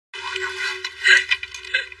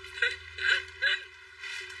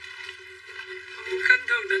Khinh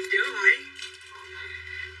thường tình dữ vậy.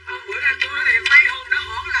 Bữa nay tôi nói thiệt mấy hôm nó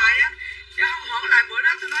hỗn lại á, chứ không hỗn lại bữa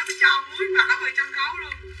đó tôi nói tôi cho muối mặt ở 100 khấu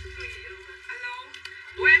luôn. Alo,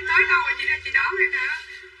 ủa em tới đâu rồi chị ra chị đón em nè.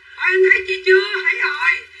 Em thấy chị chưa? Thấy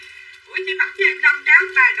rồi. Ủa chị mặc cho em 5 trắng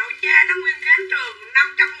bà nội cha nó nguyên kháng trường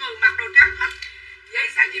 500 người mặc đồ trắng hết. Vậy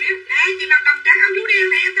sao chị biết? Nè chị mặc đầm trắng áo chú đen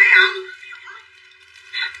này em thấy không?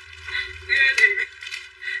 Ghê thiệt.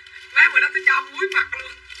 Má bữa đó tôi cho muối mặt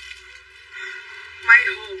luôn. May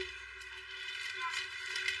hồn.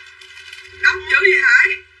 Nóng dữ vậy hả?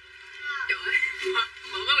 Trời ơi,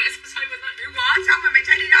 mở mắt lại xoay bên đây. Mở xong rồi mày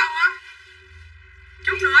xoay đi đâu á?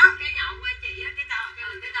 Chút nữa. Cái nhậu qua chị á, cái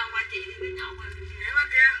đầu qua chị đi, cái nhậu qua chị. Cái qua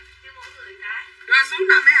kia. Cái mỗi người cái. Rồi xuống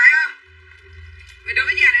nằm mày hại không? Mày đưa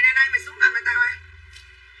cái nhà này đây, mày xuống nằm mày tao ơi.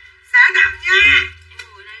 Xả nằm nha. Em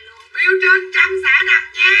ngồi đây luôn. Bill trên trăm xả nằm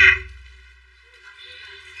nha.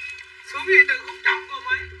 Xuống đi từ khúc trong cùng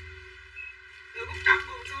ấy. Từ khúc trong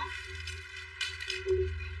cùng xuống.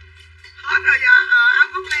 Hết rồi giờ, áo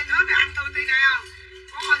khúc len hết rồi anh Thư Ti này không?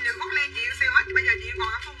 Có còn những khúc len chị siêu hết, bây giờ chị còn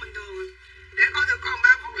áo không bình thường rồi. Để coi thử còn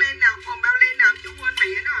bao khúc len nào, còn bao len nào, chú quên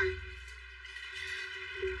mẹ nó rồi.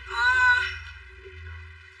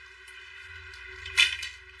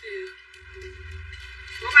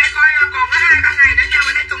 Bữa bay coi còn có 2-3 ngày nữa nha,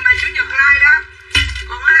 bữa nay tuần này chủ nhật live đó.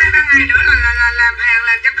 Còn có 2-3 ngày nữa là làm hàng,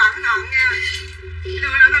 làm cho cẩn thận nha.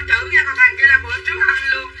 Lừa đảo tao chữ nha, còn thằng kia là bữa trước ăn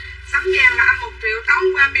lương sắm vàng là ăn 1 triệu, tống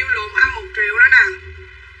qua bill luộn ăn 1 triệu đó nè.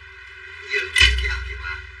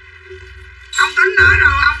 Ông tính nữa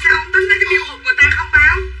rồi, ông sao ông tính lấy cái bill hụt người ta không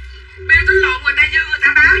báo. Bill tính lộn người ta dư người ta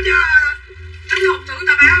báo chứ. Tính hụt thử người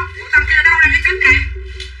ta báo. Ủa thằng kia đâu ra cái tính này?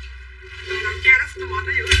 Thằng cha nó tôi mệt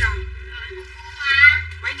nó dữ rồi.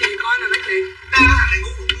 Mấy chị coi nè mấy chị. Đó thằng này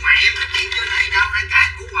ngủ cũng mẹ mà chuyện chưa nãy đâu, ai cái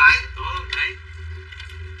ngủ hoài. Thấy.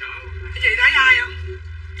 Mấy chị thấy ai không?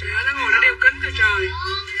 Trời ơi nó ngồi nó đeo kính thôi trời.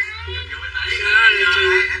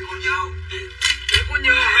 Trời con vô. Để cô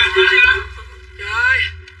vô hả? Trời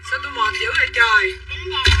sao tôi mệt dữ vậy trời.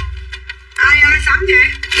 Ai sắm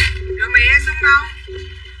vậy? Rồi mẹ xuống đâu?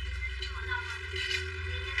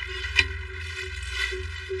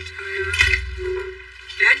 Trời ơi.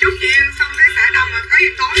 Để chút chị xong cái xả đầm mà có gì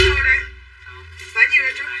tối vô đi. Xả nhiều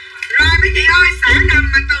rồi chút. Rồi mấy chị ơi, xả đầm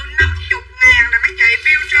mà từ 50.000 là mấy chị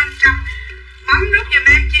bill trên 100. Bấm nút giùm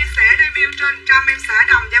em chia sẻ đi, bill trên 100 em xả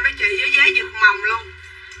đầm cho mấy chị với giá giật mồng luôn.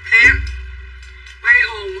 Thiệt. May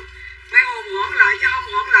hồn hoãn lại chứ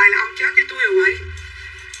không hoãn lại là ông chết với tôi rồi vậy.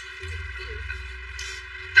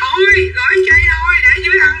 Thôi, gửi chị thôi, để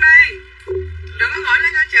dưới ăn đi. Đừng có gọi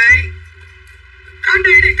lên cho chị. Có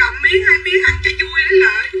đi thì cầm miếng 2 miếng ăn cho vui lấy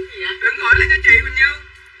lợi. Đừng gọi lên cho chị Quỳnh Như.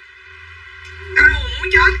 Tao buồn muốn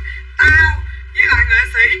chết. Tao với lại nghệ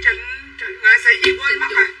sĩ gì quên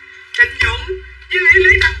mất rồi. Trịnh Dũng với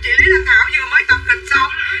Lý Thanh Thảo vừa mới tập kịch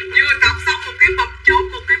xong. Vừa tập xong một cái bụp chốt,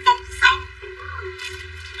 một cái bụp xong.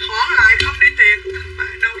 Hỏi lại không đi tiệc. Bà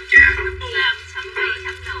đâu cha nó buồn. Làm sắm bay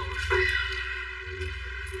sắm đồ.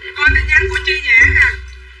 Coi tin nhắn của Chi Nhã nè.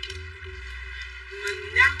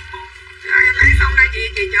 Mình nhắn em thấy xong đây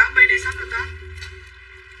chị chở Bi đi sắm rồi đó.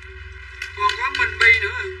 Còn có mình Bi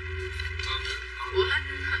nữa. Ủa hết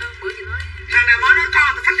bữa chị nói. Thằng nào mới nói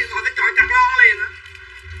con tao xách điện thoại tao chọi chặt lon liền á.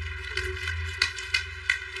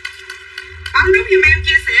 Bấm nút giùm em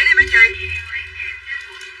chia sẻ đi mấy chị.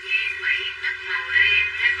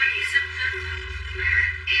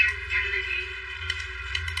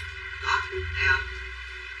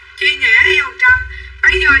 Chi Nhã eo 100.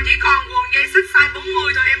 Bây giờ chỉ còn quần dây xích size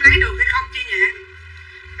 40 thôi, em lấy được hay không Chi Nhã?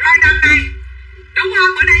 Rồi đợt này đúng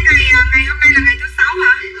không? Bữa nay ngày hôm nay là ngày thứ 6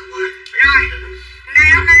 hả? Rồi ngày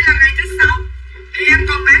hôm nay là ngày thứ 6 thì em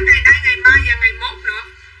còn bán ngày nay, ngày mai và ngày mốt nữa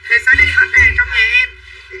thì sẽ đi hết hàng trong nhà em,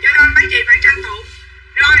 cho nên mấy chị phải tranh thủ.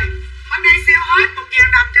 Rồi hôm nay sale hết một dàn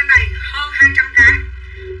đầm trên này hơn 200 cái.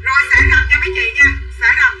 Rồi xả đầm cho mấy chị nha, xả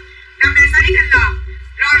đầm này xả XL.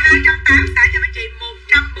 Rồi 280 xả cho mấy chị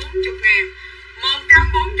 140.000.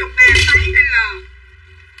 140.000 xả XL.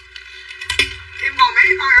 Em còn mấy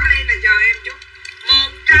con áo len là chờ em chút.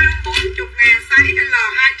 140.000 size XL,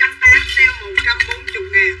 280 sale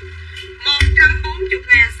 140.000.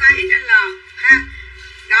 140.000 size XL ha.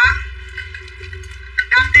 Đó.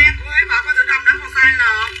 Đầm đen của Huế Bảo có thử đầm đó còn size L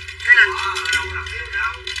không? Hay là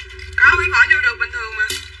có Huế Bảo vô được bình thường mà.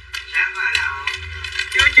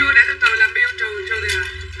 Chưa để từ từ làm bill trừ thì là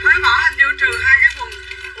Huế Bảo hình như trừ 2 cái quần.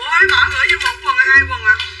 Ủa Huế Bảo gửi cho 1 quần hay 2 quần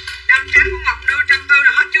à? Đầm trắng của Ngọc Đưa 140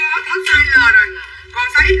 là hết chưa? Hết size L rồi. Còn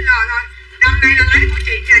size XL thôi. Đầm này là lấy của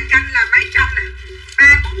chị Trà Chanh là mấy trăm nè,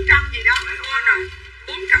 300-400 gì đó, quên rồi,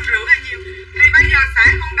 450 hay nhiều. Thì bây giờ xả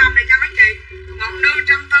con đầm này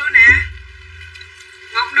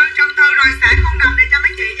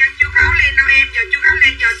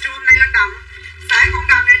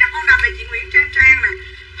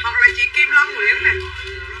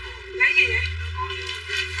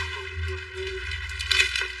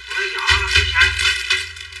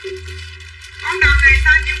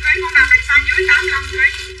dưới 85 kg.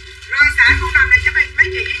 Rồi xả con đầm này cho mấy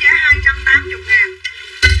chị với giá 280.000.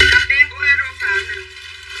 Đầm đen của Euro Phạm nè.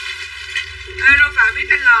 Euro Phạm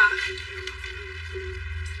XL.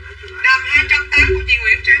 Đầm 280 của chị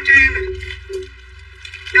Nguyễn Trang Trang nè.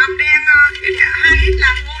 Đầm đen 2X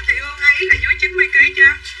là Ngô Thị Hương, 2X là dưới 90 kg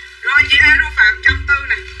chưa? Rồi chị Euro Phạm 140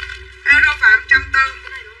 nè. Euro Phạm 140.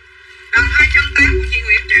 Đầm 280 của chị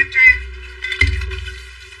Nguyễn Trang Trang.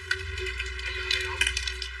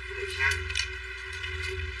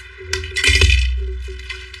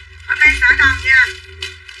 Hôm nay xả đầm nha.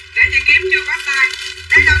 Để chị kiếm chưa có size.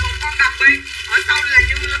 Đây là một con đầm bi. Ở sau là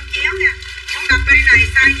dương lưng chéo nha. Con đầm bi này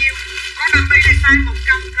size nhiêu? Con đầm bi này size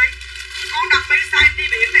 100 kg. Con đầm bi size đi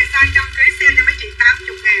biển này size 100 kg. Sale cho mấy chị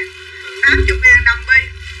 80.000. 80.000 đầm bi.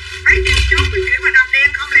 Mấy chị chốt cái kiểu mà đầm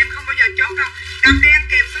đen không là em không bao giờ chốt đâu. Đầm đen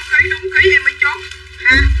kèm số ký đúng ký em mới chốt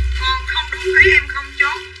ha. Còn không đúng ký em không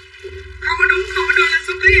chốt. Không có đúng, không có đưa lên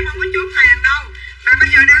số ký em không có chốt hàng đâu. Mà bây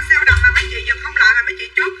giờ đang sale đầm mà mấy chị giật không lại, mà mấy chị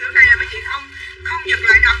chốt kiểu này là mấy chị không giật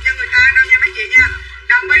lại đầm cho người ta đâu nha mấy chị nha.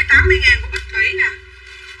 Đầm bi 80.000 của Bích Thủy nè.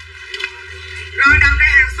 Rồi đầm này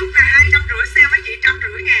hàng xúc là 250, sale mấy chị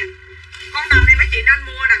 150.000. Con đầm này mấy chị nên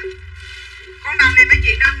mua nè. Con đầm này mấy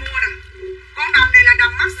chị nên mua nè. Con đầm này là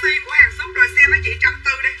đầm maxi của hàng xúc rồi, sale mấy chị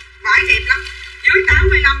 140 đi. Vải đẹp lắm. Dưới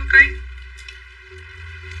 85 kg.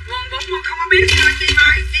 Quần 40 không có biết chị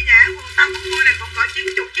Mai, chị Nhã, quần tao 40 này còn cỡ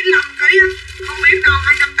 90, 95 kg á. Không biết đâu,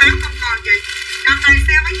 280 không còn chị. Đầm này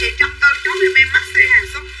sale mấy chị 140, chốt giùm em maxi hàng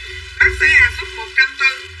xúc. Maxi hàng xúc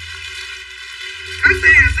 140. Maxi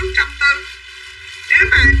hàng xúc 140. Nếu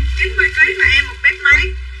mà 90 kg mà em 1 mét mấy,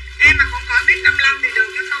 em mà còn cỡ 1m55 thì được,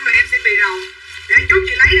 chứ không là em sẽ bị rầu. Để chút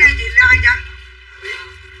chị lấy ra chị like cho.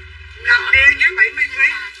 Đầm đen dưới 70 kg.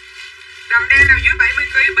 Đầm đen nào dưới 70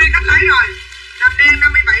 kg, bi khách lấy rồi. Đầm đen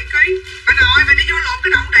 57 kg. Bà nội bà đi vô lộn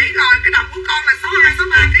cái động đẩy rồi, cái động của con là 62,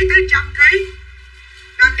 63 kg tới 100 kg.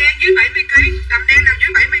 Đầm đen dưới 70 kg, đầm đen nào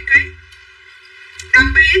dưới 70 kg.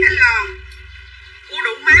 Đầm bi XL. Cô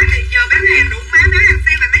đủ má thì giờ bán hàng đủ má, bán hàng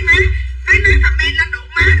xem mà mấy má comment lên đủ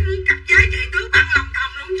má muốn cắt giấy chạy tứ bằng lòng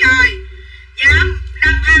thòng luôn trời. Dám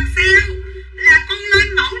đầm hàng sale là con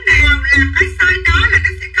lên mẫu nào là cái size đó là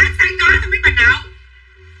nó sẽ có size đó thôi mấy bà nội.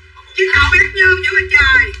 Chứ cậu bác như vậy mà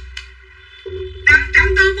trời. Đầm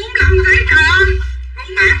 140, 45 kg trời ơi. Đủ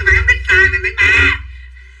má tôi bán bít size mà mấy bà.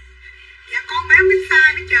 Dạ con bán bít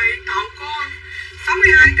size mấy trời cậu con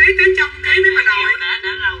 62 kg tới 100 kg mấy bà nội.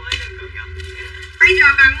 Bây giờ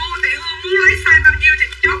bà Ngô Thị Hương muốn lấy size bao nhiêu thì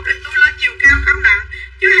chốt thì tôi lên chiều cao cân nặng.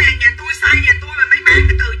 Chứ hàng nhà tôi size nhà tôi mà mấy bán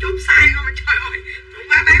cái từ chốt size không mà trời ơi. Đủ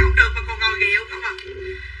má bán không được mà còn ngồi ghẹo không à.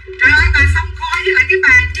 Trời ơi bà Sông Khôi với lại cái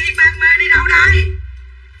bà Chi Ban Mê đi đâu đây?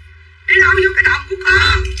 Đi đâu vô cái động của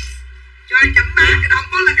con? Trời chậm má, cái động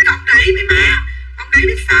con là cái động đẩy mấy má. Động đẩy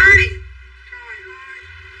biết sai. Trời ơi.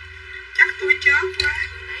 Chắc tôi chết quá.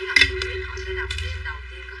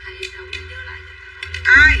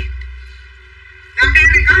 Ai? Đầm đen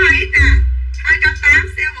này có 2X nè.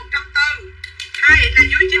 280 sale 140. 2X là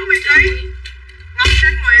dưới 90 kg. Ngọc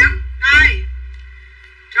Sinh Nguyễn. Đây.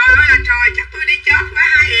 Trời ơi là trời, chắc tôi đi chết quá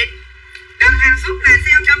 2X. Đầm hàng xúc là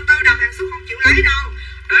sale 140, đầm hàng xúc không chịu lấy đâu.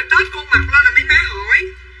 Đợi Tết con mặc lên là mấy má hỏi.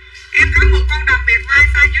 Em có một con đầm bẹt vai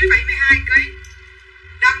size dưới 72 kg.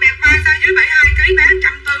 Đầm bẹt vai size dưới 72 kg bán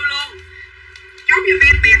 140 luôn. Chốt giùm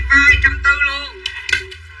em bẹt vai 140 luôn.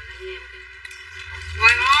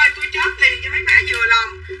 Trời ơi, tôi chết liền cho mấy má vừa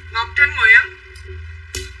lòng. Ngọc Trinh Nguyễn.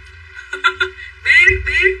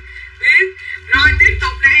 biết. Rồi tiếp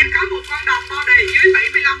tục là em có một con đồng body dưới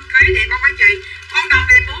 75 kg đẹp không mấy chị? Con đồng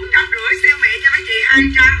này 450, sale mẹ cho mấy chị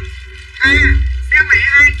 200. Sale mẹ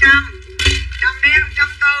 200. Đầm đen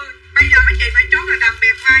 140. Bây giờ mấy chị phải chốt là đầm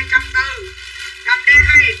bẹt vai 140. Đầm đen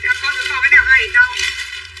 2, con thử coi cái nào 2 đâu.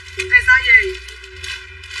 Này sao gì?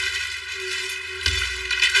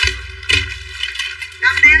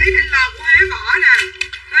 Đầm đen XL của Huế Võ nè.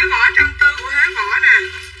 Huế Võ 140 của Huế Võ nè.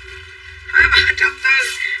 Huế Võ 140.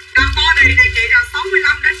 Đầm body này chị là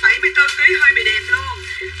 65 đến 74 kg hơi bị đẹp luôn.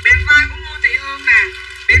 Bẹt vai của Ngô Thị Hương nè.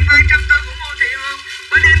 Bẹt vai 140 của Ngô Thị Hương.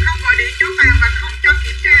 Bên em không gọi điện chốt hàng và không cho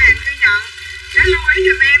kiểm tra hàng khi nhận. Để lưu ý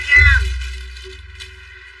giùm em nha.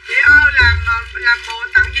 Chị ơi làm bộ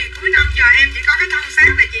tặng gì cuối năm giờ em chỉ có cái thân xác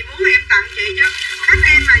này chị muốn em tặng chị chứ. Khách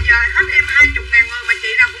em mà giờ khách em 20.000 người mà chị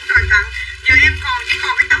nào cũng đòi tặng. Giờ em chỉ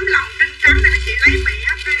còn cái tấm lòng tinh trắng này chị lấy mẹ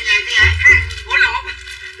hết cái này. Ủa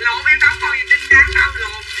lộn em đâu còn gì tinh trắng đâu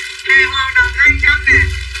lộn. Hà Hoàng đồng 200 nè.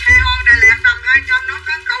 Hà Hoàng Đà Lạt đồng 200 nó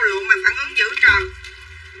có câu lộn mà phản ứng dữ trời.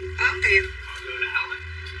 Ớn thiệt.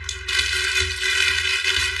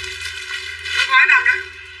 Nó gói đồng đó.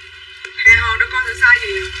 Hà Hoàng đứa con thử sai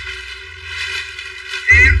gì vậy?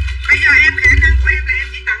 Em, bây giờ em khả năng của em là em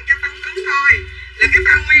chỉ tặng cho tăng cứ cứng thôi. Là cái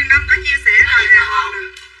Phan Nguyên Đâm có chia sẻ rồi nè hòn nè.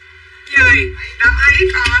 Gì? Đâm hay ít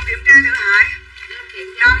còn không kiểm tra thử Hải.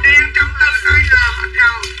 Đầm đen 140 size L hết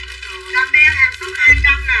rồi. Đầm đen hàng xuất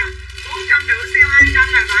 200 nè, 450 sale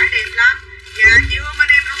 200 là vải đẹp lắm. Dạ chị Hương bên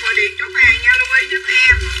em không gọi điện chốt hàng nha, lưu ý giúp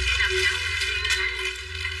em.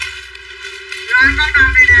 Rồi con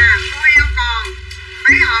đầm này nè, cô eo còn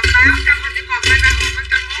mấy hộp báo trong con chỉ còn 3 hộp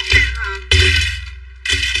 101 ngàn hộp.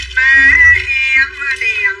 Má em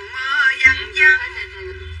đèn mơ vắng vắng.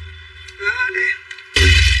 Đó đây.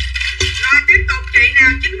 Rồi tiếp tục chị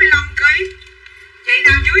nào 95 kg. Chị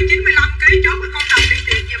nào dưới 95 kg chốt cái con đầm đi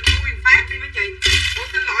tiền giùm cô Huyền Phát đi mấy chị. Ủa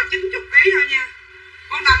xin lỗi 90 kg thôi nha.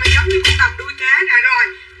 Con đầm này giống như con đầm đuôi cá nè. Rồi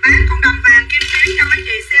bán con đầm vàng kim tuyến cho mấy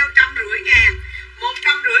chị sale 150 ngàn.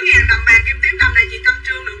 150 ngàn đầm vàng kim tuyến. Đầm này chị Tâm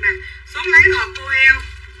Trương được nè. Xuống lấy hộp cô heo.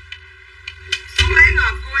 Xuống lấy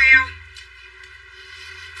hộp cô heo.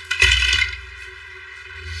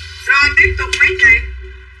 Rồi tiếp tục mấy chị.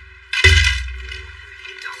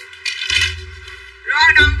 Rồi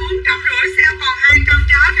đầm 450 sale còn 200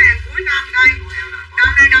 cho hết hàng cuối năm đây. Đầm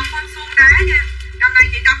này đầm phong xuông đá nha. Đầm này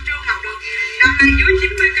chị Tâm Trương mặc được. Đầm này dưới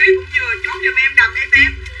 90 kg cũng vừa. Chốt giùm em đầm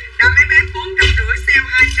FF. Đầm FF 450 sale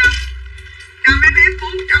 200. Đầm FF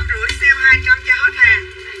 450 sale 200 cho hết hàng.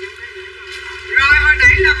 Rồi hồi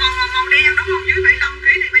nãy là màu đen đúng không? Dưới 75 kg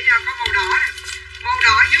thì bây giờ có màu đỏ nè. Màu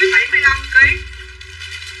đỏ dưới 75 kg.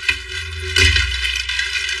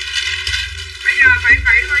 Bây giờ phải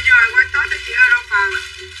bao giờ qua Tết cho chị Euro Farm.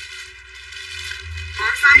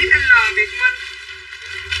 Còn size L Việt Minh.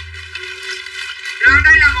 Rồi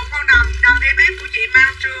đây là một con đầm FF của chị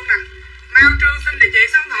Mao Trương nè. Mao Trương xin địa chỉ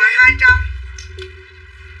số điện thoại 200.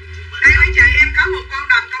 Đây mấy chị em có một con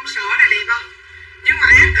đầm công sở này đẹp không? Nhưng mà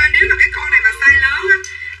ác nếu mà cái con này mà size lớn á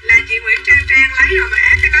là chị Nguyễn Trang lấy rồi mà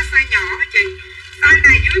ác cái nó size nhỏ mấy chị. Size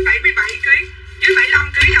này dưới 77 kg, dưới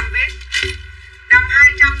 75 kg đầm vest. Đầm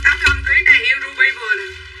 285 kg này yêu ruby vừa nè.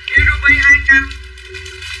 Yêu ruby 200.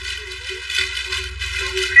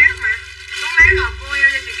 Đúng khác mà. Xuống lấy hộp cô yêu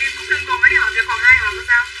cho chị Kim Cúc Đinh còn mấy hộp rồi còn 2 hộp là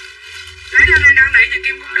sao? Lấy lên đây đăng nỉ chị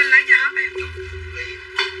Kim Cúc Đinh lấy cho hết em.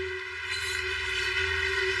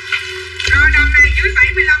 Rồi đầm này dưới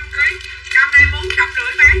 75 kg. Đầm này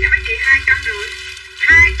 450 bán cho mấy chị 250.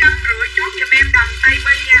 250 chốt giùm em đầm Tây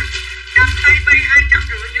Bi nha. Đầm Tây Bi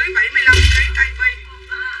 250 dưới 75 kg Tây Bi.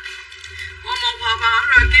 Một hộp ở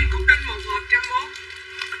rồi Kim Cúc Đinh một hộp 101.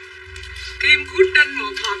 Kim Cúc Đinh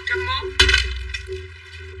một hộp 101.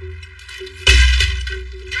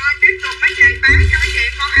 Rồi tiếp tục mấy chị bán cho mấy chị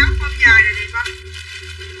con áo phông dài này đẹp không?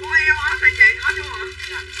 Cô eo hết rồi chị, hết luôn hả?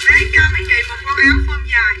 Bán cho mấy chị một con áo phông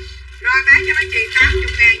dài. Rồi bán cho mấy chị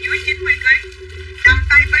 80 ngàn dưới 90 kg. Đầm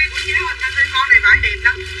Tây Bi của chế Huỳnh Thanh Thi con này vải đẹp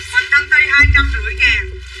lắm. Huỳnh Thanh Thi 250 ngàn.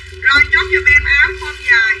 Rồi chốt giùm em áo phông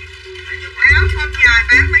dài. Áo phông dài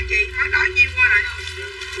bán mấy chị mới nói nhiêu qua rồi.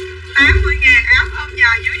 80 ngàn áo phông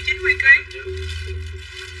dài dưới 90 kg.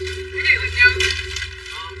 Cái gì Huỳnh Như?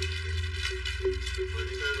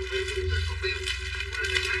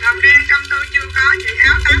 Đầm đen 140 chưa có chị.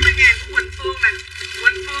 Áo 80 ngàn của Quỳnh Phương nè.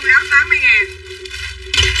 Quỳnh Phương áo 80 ngàn.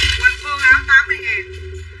 Quỳnh Phương áo 80 ngàn.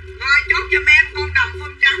 Rồi chốt giùm em con đầm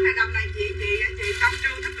phông trắng này. Đầm này chị Tâm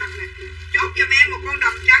Trương thích mặc nè. Chốt giùm em một con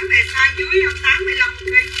đầm trắng này size dưới 85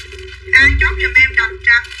 kg. Chốt giùm em đầm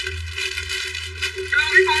trắng. Đưa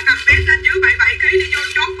cái con đầm bét lên dưới 77 kg đi vô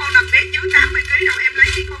chốt con đầm bét dưới 80 kg đâu em lấy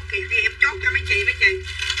cái con kẹt thì em chốt cho mấy chị.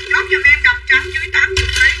 Chốt giùm em đầm trắng dưới 80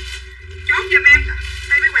 kg. Chốt giùm em.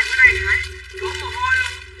 Đây mấy quạt ở đây hả? Đổ mồ hôi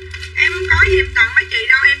luôn. Em không có gì em tặng mấy chị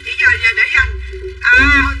đâu, em chỉ giờ để dành.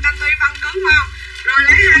 Huỳnh Thanh Thi phân cứng không? Rồi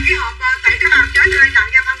lấy 2 cái hộp tẩy cái bào chết rồi tặng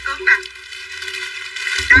cho phân cứng nè.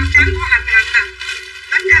 Đầm trắng của Hành nè.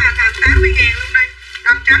 Đánh cho Hành 80 ngàn luôn đi.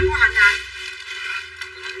 Đầm trắng của Hành.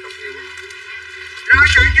 Rồi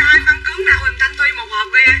tặng cho 2 phân cứng nè. Huỳnh Thanh Thi một hộp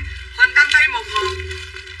đi. Huỳnh Thanh Thi một hộp.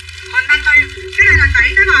 Huỳnh Thanh Thi. Cái này là tẩy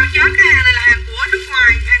cái bào chết. Cái hàng này là hàng của nước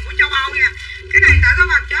ngoài, hàng của châu Âu nha. Cái này tẩy cái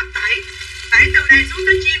bào chết tẩy từ đây xuống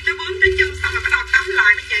tới chim tới bướm tới chân xong rồi bắt đầu tắm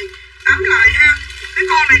lại mấy chị. Tắm lại ha. Cái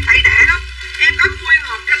con này tẩy đã lắm. Em có nguyên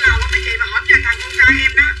hộp trên lầu á mấy chị mà hổm giờ thằng con trai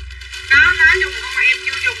em đó. Nó dùng không mà em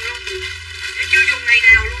chưa dùng luôn. Em chưa dùng ngày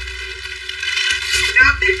nào luôn.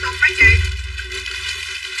 Rồi tiếp tục mấy chị.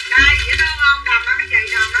 Đây dễ thương không? Đầm đó mấy chị,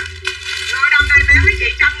 đầm đó. Rồi đầm này bán mấy chị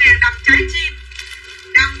 100 ngàn đầm trái chim.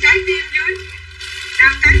 Đầm trái chim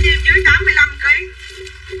dưới 85 kg.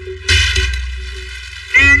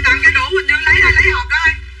 Nè tặng cho Đỗ Huỳnh Như lấy hộp đó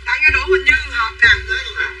ơi. Tặng cho Đỗ Huỳnh Như hộp nè.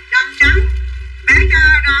 Đầm trắng. Bán cho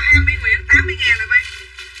em Bi Nguyễn 80 ngàn rồi Bi.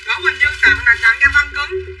 Đỗ Huỳnh Như tặng cho phân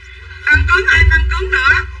cứng. Phân cứng ai phân cứng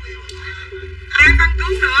nữa? Ai phân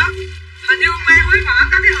cứng nữa? Hình như hôm qua mới mở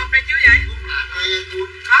có cái hộp này chưa vậy?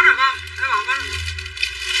 Có rồi không?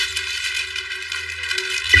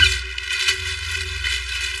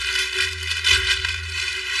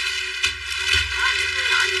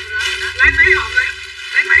 Lấy mấy hộp đi.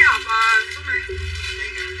 Lấy mấy hộp xuống này.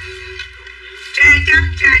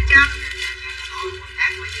 Trà chanh.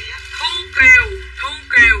 Thu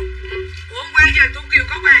kiều. Ủa hôm qua giờ thu kiều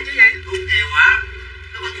có quà chứ vậy? Thu kiều hả?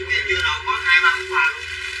 Nó có thu kiều vừa đầu có 2-3 món quà luôn.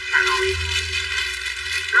 Tặng rồi.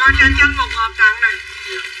 Rồi trà chanh 1 hộp tặng nè.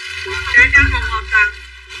 Trà chanh 1 hộp tặng.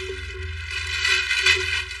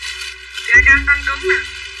 Trà chanh phân cứng nè.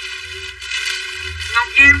 Ngọc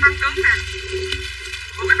Giang phân cứng nè.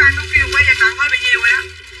 Ủa cái bàn thu kiều quay về tặng hơi bị nhiều rồi đó.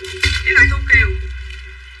 Với lại thu kiều.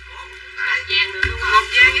 Ngọc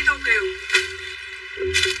Giang với thu kiều.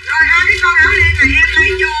 Rồi hai cái con áo len này em lấy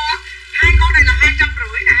vô. Hai con này là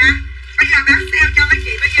 250 nè ha. Bây giờ bán sale cho mấy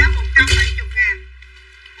chị với giá 170.000.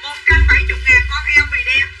 170.000 con eo vì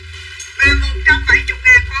đen. Và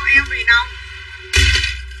 170.000 con eo vì nâu.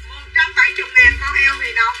 170.000 con eo vì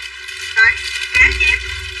nâu. Đấy, cá chép.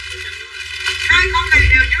 Hai con này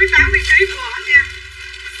đều dưới 80kg vừa hết nha.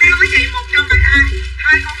 Sale với chị 172.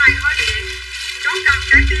 Hai con này hơi bị đẹp. Chốt cầm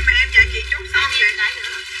trái tim mà em dạy chị chốt xong vậy.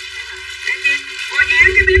 Ủa dán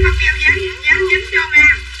cái miếng bắp keo dán dính cho nghe.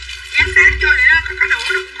 Dán sát vô để nó có đổ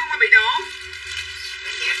nó cũng không có bị đổ.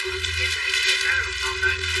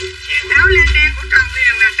 Áo len đen của Trần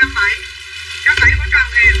Hiền là 170. 170 của Trần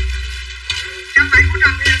Hiền. 170 của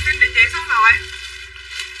Trần Hiền xin địa chỉ số điện thoại.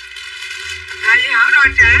 À vậy hả rồi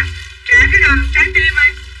trả cái đầm trái tim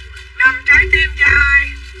ơi. Đầm trái tim cho ai?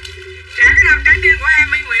 Trả cái đầm trái tim của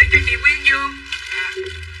em Minh Nguyễn cho chị Quyên Dương.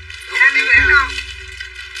 Em Minh Nguyễn đâu?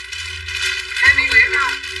 Em Minh Nguyễn đâu?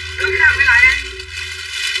 Đưa cái đầm lại đây.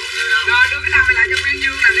 Rồi đưa cái đầm lại cho Quyên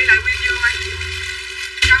Dương là đi lại Quyên Dương ơi.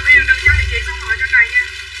 Trần Hiền đừng cho địa chỉ số điện thoại cho này nha.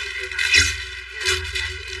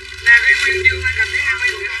 Nè cái Quyên Dương anh cầm thấy em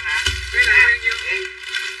Minh Nguyễn. Đi lại Quyên Dương.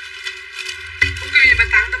 Cũng kêu gì mà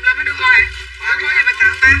tặng tùm lên mới được coi. Tôi coi gì mà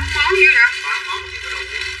tặng 3-4 món dữ vậy?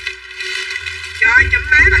 Trời chụm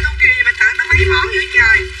má mà tôi kêu gì mà tặng tới mấy món dữ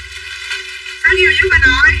trời. Sao nhiều dữ bà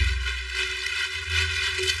nội.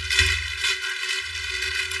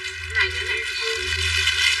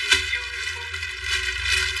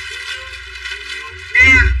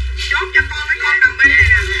 Nè chốt cho con cái con đầm bi này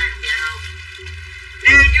nè.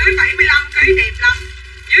 Nè dưới 75kg đẹp lắm.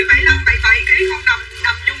 Dưới 75-77kg con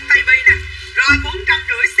đầm nhung tay bi nè. Rồi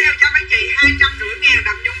 450 sale cho mấy chị 250.000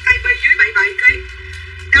 đầm nhung tay bi dưới 77kg.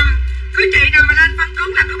 Đầm cứ chị nào mà lên phân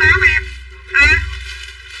cứng là cứ báo em. À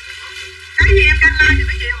cái gì em đăng like thì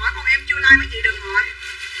mấy chị hỏi, còn em chưa like mấy chị đừng hỏi.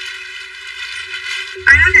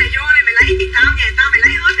 Ai nói này vô đây mày lấy thì tao nhà tao mày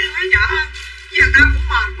lấy hết đi hết nhỏ không. Giờ tao cũng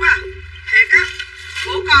mệt quá. Thiệt á.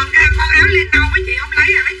 Ủa còn cái con áo lên nâu mấy chị không lấy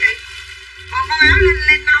hả mấy chị? Còn con áo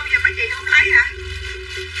lên nâu giờ mấy chị không lấy hả?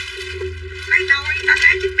 Lấy thôi, tao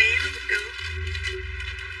lấy chích mẹ luôn cũng được.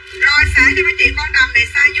 Rồi xả cho mấy chị con đầm này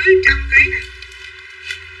size dưới 100kg nè.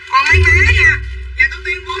 Còn mấy má nha. Giờ tôi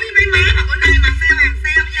tuyên bố với mấy má mà bữa nay mà sale hàng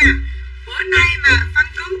sale nha. Bữa nay mà phân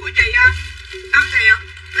cứng của chị Tâm Thiện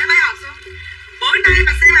lấy mấy hộp xuống. Bữa nay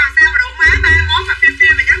mà sale hàng sale mà đủ má 3 món mà phim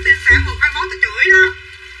mà dám tin sản 1-2 món tôi chửi đó.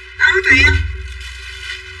 Tao nói thiệt.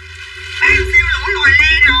 Bán sale lỗ lòi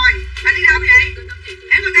le rồi. Bà đi đâu vậy?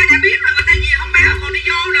 Để người ta đã biết rồi người ta gì không báo còn đi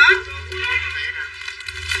vô nữa.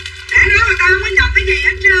 Để nói người ta không có nhận cái gì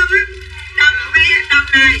hết trơn á. Đầm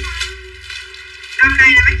này. Đầm này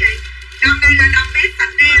là mấy chị. Đầm này là đầm bé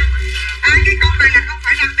xanh đen. À cái con này là không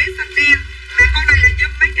phải đầm bé xanh đen. Mà con này là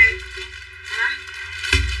dâm mấy chị. Hả?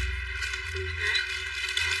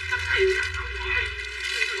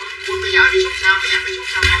 Bây giờ đi xuống sao, bây giờ đi xuống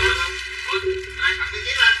sao được không? Ai tặng cái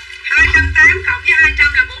chiếc lên. 280 cộng với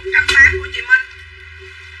 200 là 480 của chị Minh.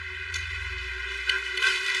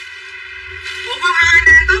 Ủa con hai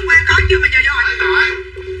nè, tối qua có chưa mà giờ vô hỏi rồi.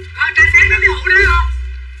 Trái sáng có cái hũ đó không?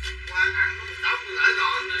 Qua tặng có một đống lỡ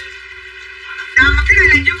rồi. Rồi mà cái này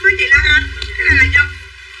là dâm với chị Lan Anh. Cái này là dâm.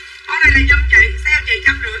 Con này là dâm chị, sale chị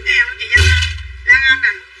 150.000 luôn chị Lan Anh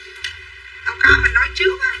nè. Đâu có mình nói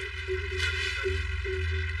trước á.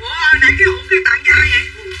 Ủa nãy cái hũ kia tặng cho ai vậy?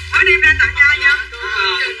 Mới đem ra tặng cho ai chưa?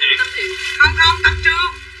 Không, Tâm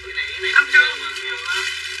Trương. Tâm Trương.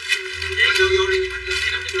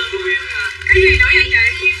 Cái gì nữa vậy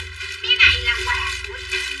chị? Cái này là quà của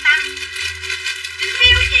Trung Tâm.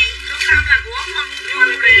 Siêu chị. Trung Tâm là của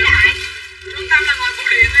Bưu Điện. Trung Tâm là ngồi Bưu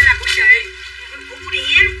Điện hay là của chị? Của Bưu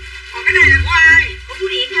Điện. Còn cái này là của ai? Của Bưu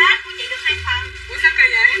Điện hết, của chị được 2 phần. Ủa sao kỳ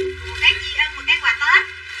vậy? Một cái tri ân, một cái quà Tết.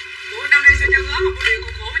 Ủa năm nay sao cho gớm mà Bưu Điện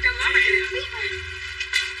còn khổ mà cho gớm mà chị?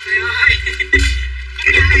 Trời ơi.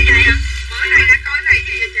 Cái này vậy à? Mở này đã coi này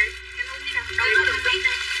gì vậy chị? Em không biết đâu, đâu có được biết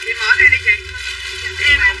đâu. Chị mở đây đi chị.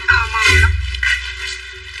 Em cũng tò mò lắm.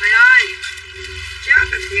 Trời ơi. Chết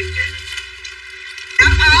là thiệt chứ.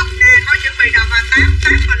 Đắp ớt nè, có chuẩn bị đọc và 8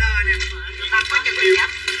 8 nè. Đọc có chuẩn bị lắm.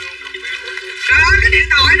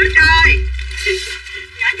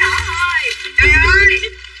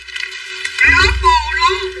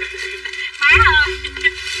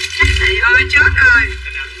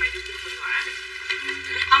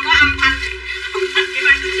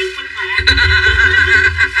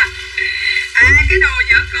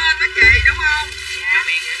 dở cơm đó chị, đúng không?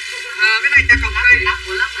 Cái này cho cọc đi.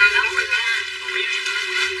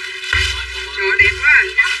 Trời đẹp quá.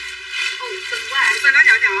 Cưng quá. Sao nó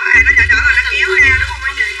nhỏ nhỏ, nó nhỏ nhỏ là nó kéo ra đúng không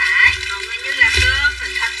anh chị? Còn như là cơm,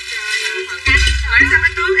 thịt rồi canh. Hỏi sao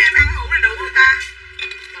cái tướng em ăn hủ là đủ người ta?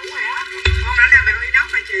 Đủ rồi đó. Không, đã làm bằng inox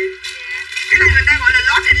mà chị. Cái này người ta gọi là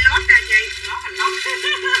lót and lót nè chị. Lót.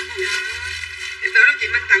 Em tưởng nó chị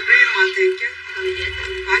Minh tặng riêng hoàn tiền chứ.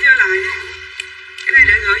 Bỏ vô lại đây. Cái này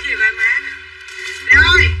để gửi gì ba má nè.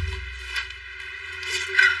 Rồi.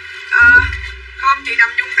 Không, chị Đầm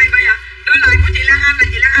Nhung tay bi à. Đưa lời của chị Lan Anh là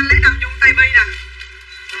chị Lan Anh lấy Đầm Nhung tay bi nè.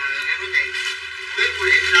 Em nói gì? Biết mua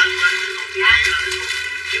điểm lên mà còn hai là đến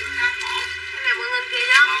 9 tháng 1. Cái này mua ngân kia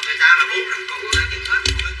đó. Còn người ta là 4 năm cục đó, nhưng hết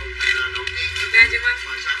cuối cùng này là đầu tiên. Nè chị Minh.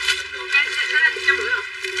 Mà sao không tin được? Cái là 150 không?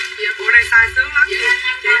 Dạ, bộ này xài sướng lắm chị.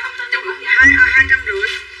 Chị không tin được. 250.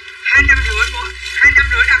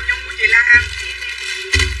 250 Đầm Nhung của chị Lan Anh.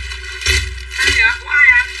 Sao vậy? Của ai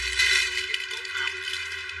anh?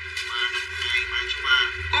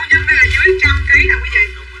 Con dân đây là dưới 100kg nè quý vị.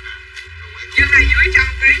 Dân này dưới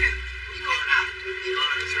 100kg nè.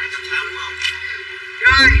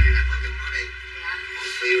 Rồi.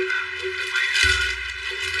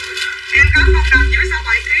 Em có con đầm dưới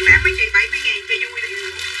 67kg bán với chị 70.000 cho vui đi.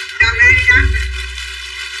 Đầm Adidas nè.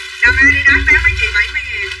 Đầm Adidas bán với chị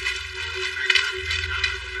 70.000.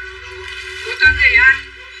 Của tên gì anh?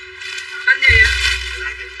 Tên gì ạ?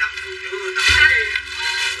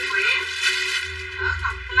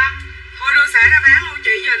 Thôi đưa xả ra bán luôn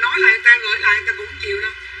chị, giờ nói lại người ta gửi lại người ta cũng chịu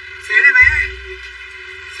đâu. Xả ra bán đi.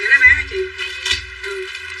 Xả ra bán hả chị?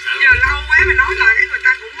 Giờ lâu quá mà nói lại cái người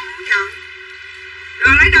ta cũng không muốn nhận.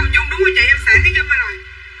 Rồi lấy Đầm Nhung đúng không chị, em xả cái chân rồi.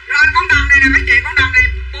 Rồi con đầm này nè mấy chị, con đầm này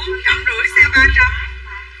 450 xe 300.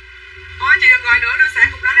 Thôi chị đừng gọi nữa, đưa xả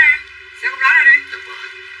cục đó ra. Xả cục đó ra đi.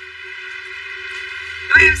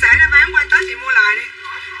 Nói em xả ra bán qua Tết chị mua lại đi.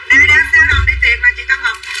 Nè đang xe đầm đi tìm mà chị Tâm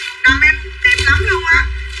Ngọc. Đầm em đẹp lắm luôn á.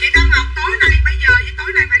 Chị Tâm Ngọc tối nay bây giờ với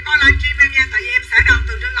tối nay phải coi livestream em nha. Tại vì em xả đầm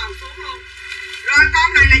từ trên lầu xuống luôn. Rồi con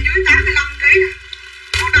này là dưới 85kg nè.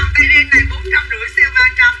 Con đầm Tây Đen này 450 xe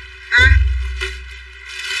 300. Hả?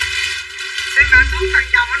 Xem bạn xuống thằng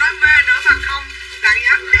chồng nó nói mê nữa mà không. Tại vì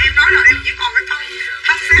em nói rồi em chỉ còn cái thân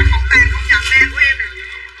xác không tàn không nhận đen của em nè.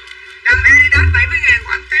 Đầm Adidas 70.000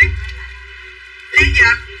 của anh Tuyết. Len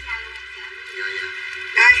dệt.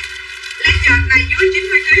 Đây. Len dệt này dưới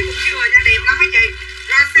 90kg cũng vừa nha, đẹp lắm mấy chị.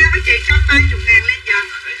 Rồi xem mấy chị 130.000 len dệt.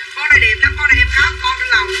 Con này đẹp lắm, con này em có con trên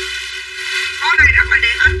lầu. Con này rất là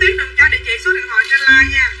đẹp, anh Tuyết đừng cho địa chỉ số điện thoại trên live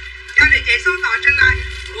nha. Cho địa chỉ số điện thoại trên live.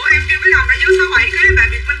 Ủa em kêu cái đồng này dưới 67kg, bà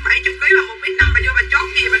Việt Minh 70kg mà 1m5 bà vô bà chốt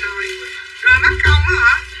gì bà nội. Rồi mắc công á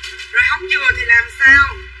hả? Rồi không vừa thì làm sao?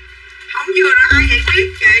 Không vừa rồi ai giải quyết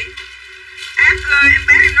chị? Ác ơi, em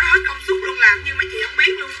bé em nói hết công suất luôn làm nhưng mấy chị không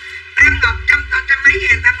biết luôn. Tam Ngọc trăm mấy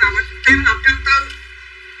ngàn, Tam Ngọc 140.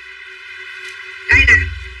 Đây nè.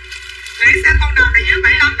 Lấy xem con đầm này dưới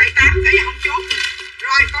 75, 78kg không chốt.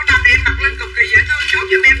 Rồi con đầm này em mặc lên cực kỳ dễ thương, chốt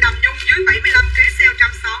giùm em Đầm Nhung dưới 75kg sale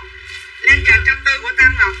 160. Lên chợ 140 của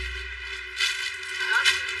Tam Ngọc.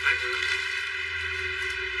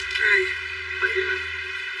 Rồi.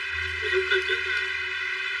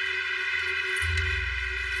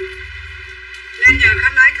 Lên giờ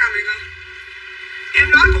khách lái cầm này con.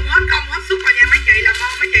 Em nói cũng hết công hết sức vào nha mấy chị, làm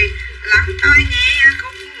ơn mấy chị lắng tai nhẹ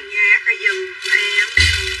khúc nhạc hay dùm em.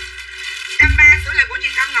 130 sửa lại của chị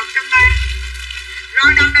Tâm Ngọc 130.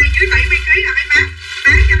 Rồi đầm này dưới 70kg là mấy bác.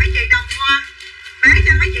 Bán cho mấy chị đầm hoa. Bán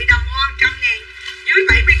cho mấy chị đầm hoa 100.000. Dưới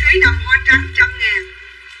 70kg đầm hoa trắng 100.000.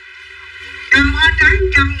 Đầm hoa trắng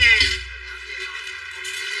 100.000.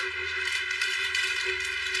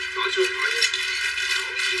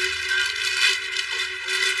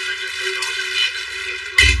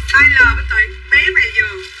 Tay L với tụi bé mày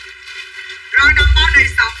vừa. Rồi đầm body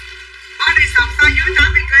sọc. Body sọc size dưới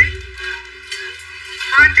 80kg.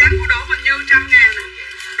 Hoa trắng của Đỗ Bình Như 100.000 nè.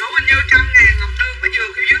 Đỗ Bình Như 100.000. Ngọc Lương với vừa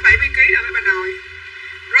kiểu dưới 70kg rồi mấy bà nội.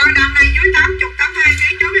 Rồi đầm này dưới 80,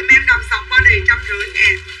 82kg chú giùm em đầm sọc body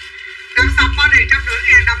 150.000. Đầm sọc body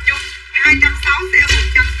 150.000. Đầm Nhung 260 sale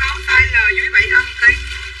 160 tay L dưới 75kg.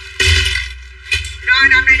 Rồi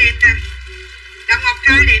đầm này đẹp nè. Đầm ngọc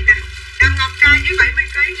trai đẹp nè. Đầm ngọc trai dưới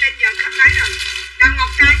 70kg lên giờ khách lấy rồi. Đầm ngọc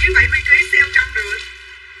trai dưới 70kg sale 150.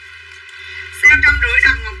 Sale 150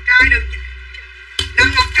 đầm ngọc trai được. Đầm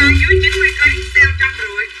ngọc trai dưới 90kg sale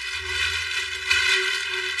 150.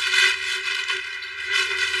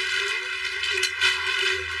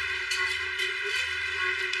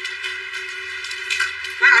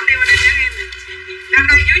 Má ẩm đi qua đây nhớ em nè. Đầm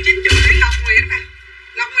này dưới 90kg Lộc Nguyễn nè.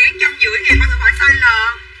 Lộc Nguyễn 150.000 có thể hỏi size L.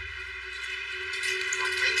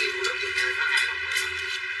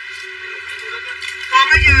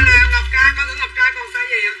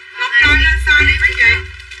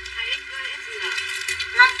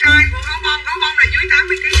 dưới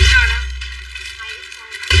 80 kg bây giờ nè.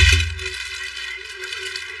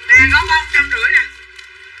 Nè gấu bông 150 nè.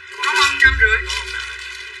 Gấu bông 150.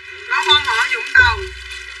 Gấu bông ở Vũng Tàu.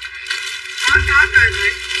 Hết rồi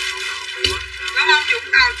Thủy. Gấu bông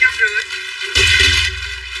Vũng Tàu 150.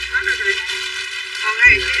 Hết rồi Thủy. Còn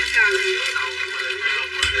ngày kia giờ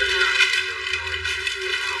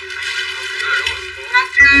Ngọc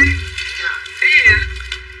trai. Cái gì ạ?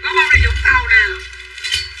 Gấu bông là Vũng Tàu nè.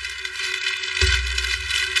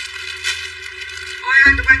 Ôi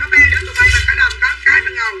anh tụi bay có bê đứa tụi bay là cá đầm cá cái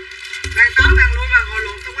thằng ngầu. Bàn táo bàn lui bàn hồi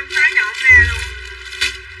lộn tao quánh trái nhỏ không nghe luôn.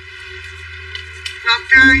 Ngọc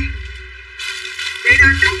trai. Vậy là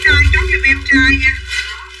chốt trai chốt giùm em trai nha.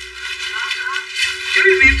 Chốt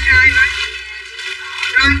giùm em trai với.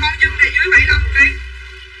 Rồi con dưng này dưới 75kg.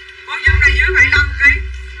 Con dưng này dưới 75kg.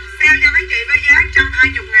 Sale cho mấy chị với giá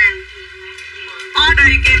 120.000.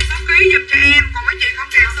 Order kèm số ký giùm cho em. Còn mấy chị không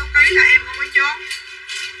kèm số ký là em không có chốt.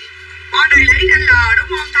 Order lấy L đúng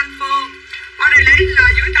không Thanh Phương? Order lấy L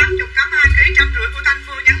dưới 80 cắm 2kg 150 của Thanh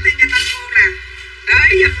Phương. Nhắn tin cho Thanh Phương nè. Đấy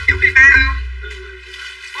giùm chút đi ba không?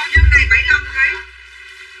 Con dưng này 75kg.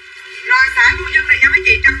 Rồi xả con dưng này cho mấy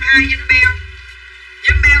chị 120 dưng beo.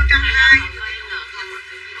 Dưng beo 120.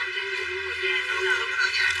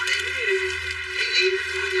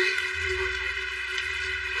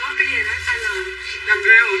 Có cái gì đó sai lầm. Đầm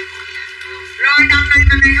rêu. Rồi đầm này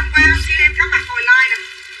mà ngày hôm qua khi em có mặt hồi live nè.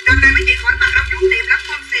 Đầm này mấy chị khỏi mặt đâu chú tiệm lắm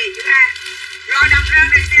không xì chữ A. Rồi đầm rêu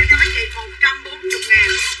này sale cho mấy chị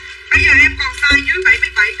 140.000. Bây giờ em còn size dưới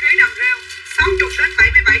 77kg đầm rêu. 60 đến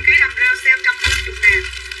 77kg đầm rêu sale 140.000.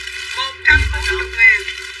 140.000.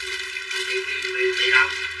 Đi đâu?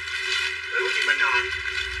 Ở chị Minh đâu anh?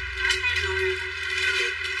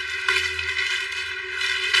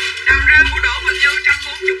 Đầm rêu của Đỗ Bình Như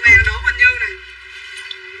 140.000 Đỗ Bình Như này.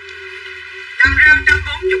 Đầm rêu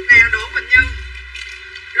 140.000 Đỗ Bình Như.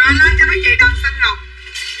 Rồi lên cho mấy chị đầm xanh ngọc.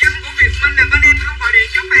 Dân của Việt Minh là bên em không gọi điện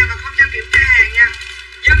chốt hàng mà không cho kiểm tra hàng nha.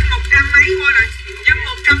 Dân 100 mấy ngôi này. Dân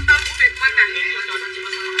 140 của Việt Minh này.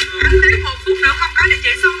 Anh Tiếp 1 phút nữa không có địa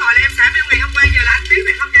chỉ số gọi là em xả bill ngày hôm qua. Giờ là anh Tiếp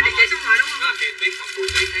thì không cho địa chỉ số gọi đúng không?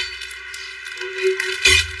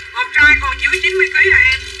 Một trai còn dưới 90kg là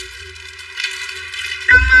em.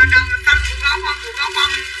 Đầm xanh của gấu bông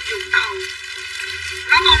Vũng Tàu.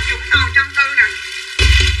 Gấu bông Vũng Tàu 140 nè.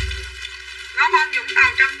 Gấu bông Vũng Tàu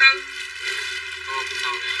 140.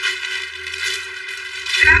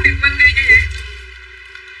 Cái đó Việt Minh đi như vậy.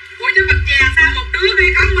 Ủa chứ mình già sao một đứa đi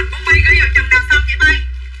có mình cũng bay gửi vào chùm đầm xanh vậy bay.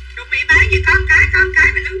 Đụng bị bán như có cái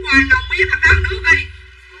mình đứng ngoài lòng mới với thằng nước đi.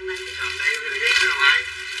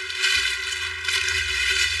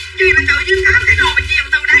 Gì mà tự nhiên có cái đồ mình chiều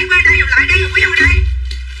từ đây qua đây rồi lại đây rồi qua đây.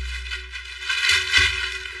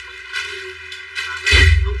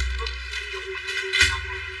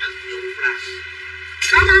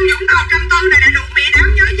 Có bông Vũng Tàu 140 này là đủ mẹ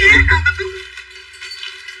đám nhớ giá đâu mà cứ.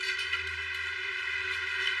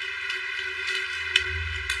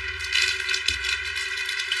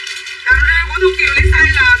 Đầm rêu của Thu Kiều lấy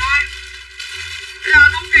size L thôi. L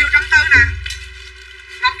Thu Kiều 140 nè.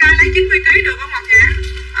 Ngọc trai lấy 90kg được không Ngọc Nhã?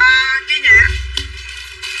 Chi Nhã.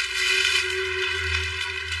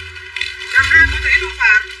 Đầm rêu của Thủy Thu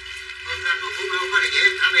Phạm. 1 phút đâu có địa chỉ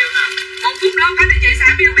thả bill nè. 1 phút đó có địa chỉ xả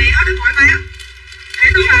bill mẹ hết khỏi bán. Thủy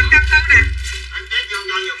Thu Phạm 140 nè. Anh chết vô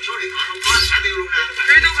cho dùng số điện thoại không có thả bill luôn nè.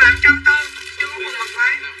 Thủy Thu Phạm 140 chưa có cùng mặt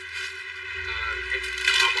váy.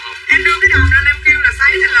 Em đưa cái đầm lên em kêu là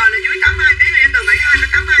size L là dưới 82kg thì em từ 72 đến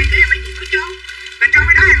 82kg mấy chị cứ chốt. Mà trong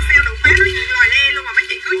cái đó hàng sale đủ bé nó chuyện lòi le luôn mà mấy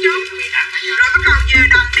chị cứ chốt. Rồi bắt đầu về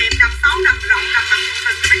đầm đẹp, đầm xấu, đầm rộng, đầm mặt trung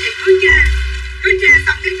tình mấy chị cứ chê. Cứ chê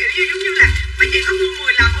xong cái kiểu như giống như là mấy chị có mua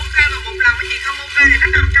 10 lần ok mà 1 lần mấy chị không ok thì nó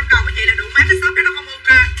nằm trong đầu mấy chị là đủ mấy cái shop đó nó không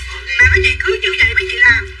ok. Mà mấy chị cứ như vậy mấy chị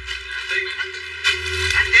làm.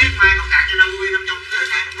 Anh Tiếp mai còn cắt cho 50 50 cái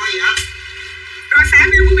này không có gì hết. Rồi xả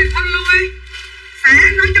bill của Việt Minh luôn đi. Xả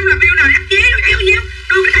nói chung là bill nào ép chế nó kéo díu.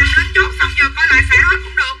 Đưa cái đầm lên chốt xong giờ coi lại xả hết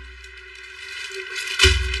cũng được.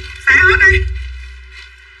 Xả hết đi.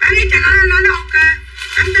 Bán đi cho nó ok.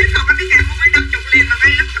 Anh Tiếp còn có cái kèm 50 liền mà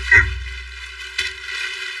ngay lấp tập khác.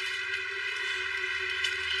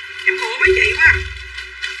 Em khổ mấy chị quá.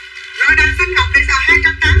 Rồi đầm xanh ngọc này giờ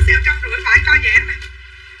 280 sale 150 phải cho giảm nè.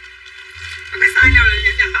 Có cái size nào là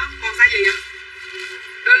nhận không? Còn size gì vậy?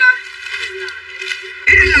 Đưa lên.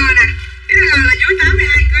 Cái L nè. Cái L là dưới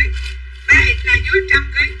 82kg. 3X là dưới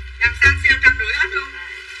 100kg. Đầm xanh sale 150 hết luôn.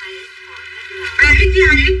 3X với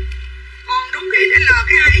 2X. Còn đúng cái L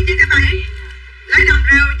cái 2X với cái 3X. Lấy đầm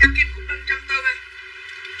rêu cho Kim Cúc Linh 140.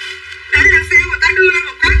 Để hàng sale người ta đưa lên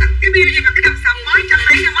một cái bill gì mà cái đầm sầm mới 100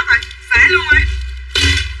 mấy nó mất rồi. Xả luôn rồi.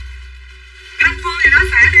 Anh Phương thì nó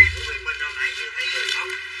xả đi. Mình đâu nãy chưa thấy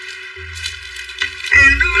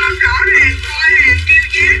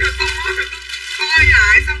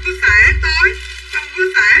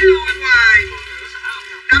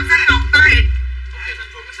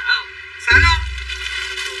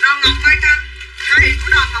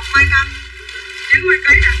ngọc mai thanh 90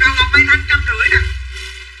 kg nè, đòn ngọc mai thanh 150 nè.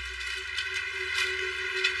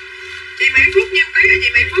 Chị Mỹ Phước nhiêu ký hả chị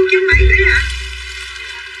Mỹ Phước? 97 kg hả?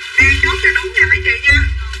 Nè chốt cho đúng nha mấy chị nha.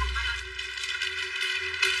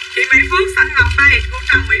 Chị Mỹ Phước xanh ngọc bay của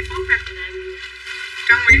Trần Mỹ Phước nè.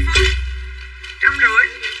 Trần Mỹ Phước 150.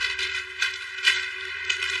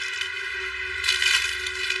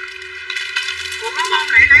 Ủa có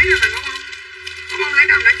bông nãy lấy rồi mà có bông? Có bông lấy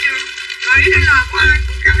đồng đã chưa? Rồi ý đến lời của ai?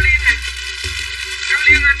 Của Cao Liên nè. Cao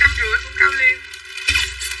Liên 150 của Cao Liên.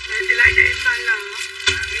 Để chị lấy cho em tay lờ.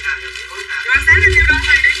 Rồi sáng lên tiêu đơn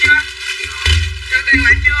này đi chưa? Cho tiền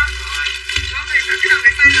lại chưa? Có tiền sao cái đồng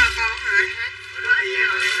này size L còn hả?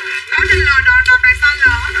 Nói trên L đồng này size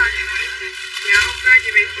L hết rồi. Dạ ok chị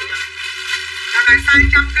Mỹ Phước. Đồng này size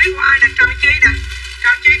 100 kg của ai nè? Trần Chi nè.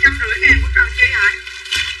 Trần Chi 150.000 của Trần Chi hả?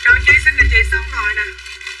 Trần Chi xin địa chỉ số điện thoại nè.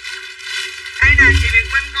 Đây nè chị Việt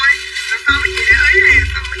Minh coi. Rồi sau mấy chị để ý nè.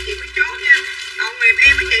 Xong mấy chị mới chốt nha. Tội nghiệp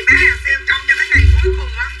em mấy chị bán hàng sale trong cho cái ngày cuối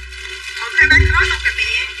cùng á. Ok bán khó không kìa mẹ.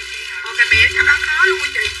 Ok mẹ cho bán khó luôn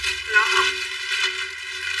chị. Lỡ không?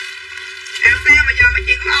 Hàng sale mà giờ mấy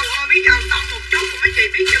chị cứ âu ô biết chồng xong một chút của mấy chị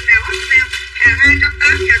biết chừng nào hết sale. Hàng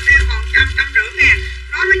 280 giờ sale còn 150.000.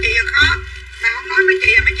 Nói mấy chị giờ khó. Mà không nói mấy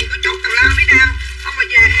chị mấy chị cứ chốt tào lao với đau. Xong rồi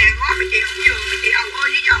về hàng hóa mấy chị không vừa. Mấy chị âu ô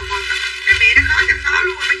với dầu còn. Cái mẹ nó khó chẳng khó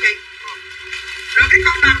luôn mấy chị. Rồi cái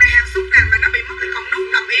con đầm này hàng xúc nè mà nó bị mất cái con nút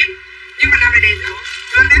đầm yếm. Nhưng mà đầm này đẹp lắm.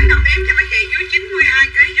 Rồi bán đầm yếm cho mấy chị dưới 92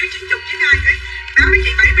 kg, dưới 90 92 kg. Bán mấy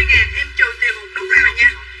chị 70.000 em trừ tiền một nút ra rồi nha.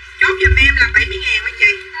 Chốt giùm em là 70.000 mấy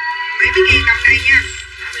chị. 70.000 đầm này nha.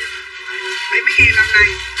 70.000 đầm này.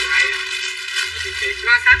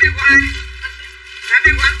 Rồi xả tiêu của ai? Xả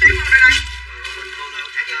tiêu của anh tiếp luôn đây đây.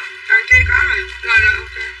 Tròn chi có rồi. Rồi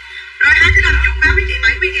ok. Rồi hai cái đầm chung bán mấy chị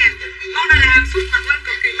 70.000. Con này là hàng xúc mặt lên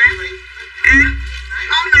cực kỳ mát. À,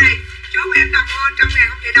 con này chốt em đầm ho 100.000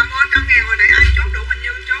 không chị? Đầm ho 100.000 hồi nãy ai chốt đủ Bình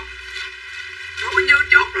Như chốt. Đủ Bình Như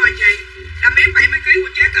chốt rồi chị. Đầm yếm 70 kg của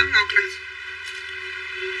chế Tân Ngọc nè.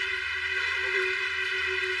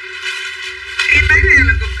 Em bán hàng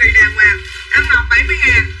là cực kỳ đàng hoàng. Tân Ngọc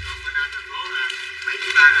 70.000.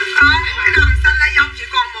 Con cái đầm xanh lá dông chỉ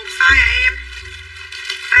còn một size à em.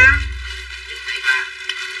 À.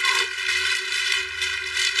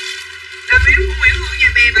 Đầm yếm của Nguyễn Hương nhà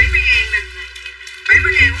bè 70.000 nè.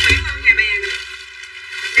 70.000 của Nguyễn Hương nhà bè nè.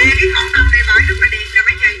 Nè cái con đầm này vải rất là đẹp nè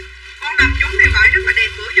mấy chị. Con đầm nhúng này vải rất là đẹp.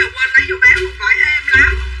 Bữa giờ quên lấy vô bán một vải êm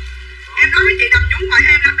lắm. Em nói mấy chị đầm nhúng vải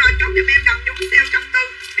êm lắm rồi. Chốt giùm em đầm nhúng sale 140.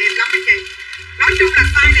 Đẹp lắm mấy chị. Nói chung là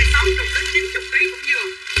size này 60 đến 90 kg cũng vừa.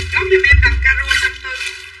 Chốt giùm em đầm caro 140.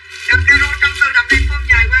 Đầm caro 140 đầm này form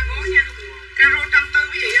dài qua gối nha. Caro 140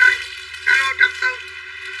 quý vị ơi. Caro 140.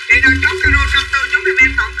 Chị nào chốt caro 140 chốt giùm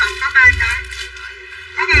em tổng cộng có 3 cái.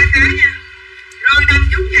 Có 3 cái nha. Rồi đầm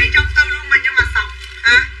nhúng vậy 140 luôn mà nhưng mà sọc.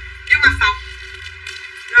 Hả? Nhưng mà sọc.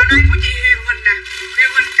 Rồi đây của chị Huyền Huỳnh nè. Huyền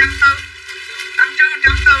Huỳnh 140. Tâm Trương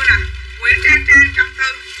 140 nè. Nguyễn Trang Trang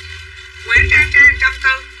 140. Nguyễn Trang Trang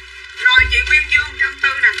 140. Rồi chị Nguyên Dương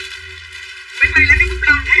 140 nè. Bên lấy cái bút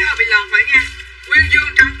lông thấy hơi bị lọt vậy nha. Nguyên Dương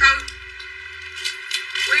 140.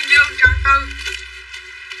 Nguyên Dương 140.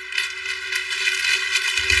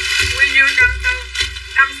 Nguyên Dương 140.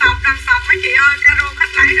 Đầm sọc mấy chị ơi. Caro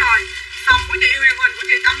khách lấy rồi. Sọc của chị Huyền Huỳnh của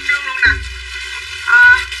chị Tâm Trương luôn nè.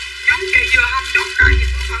 Nhúng chị vừa không chốt cả chị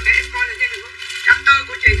Phước còn để em coi là cho chị Phước. 140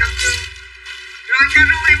 của chị Tâm Trương. Rồi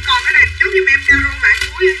caro em còn cái này chốt giùm em caro mã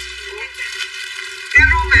cuối.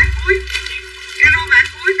 Caro mã cuối. Caro mã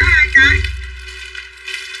cuối có 2 cái.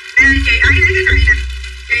 Đây chị ấy lấy cái này nè.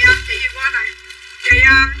 Chị gì qua này.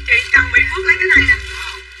 Chị Trần Mỹ Phước lấy cái này nè.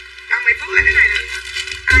 Trần Mỹ Phước lấy cái này nè.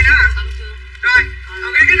 Ai đó hả? Rồi,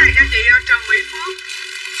 ok cái này cho chị Trần Mỹ Phước.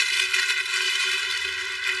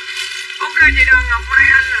 Ok chị Đoàn Ngọc Mai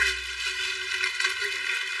Anh nè.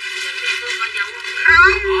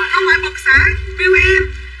 Không phải bực xả bill em.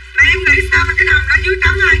 Là em nghĩ sao mà cái đầm nó dưới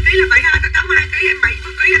 82 kg là 72 tới 82 kg em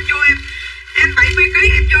 70 kg em vô em 70 kg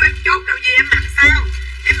em vô em chốt đâu gì em mặc sao?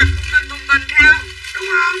 Em mặc thùng tình theo, đúng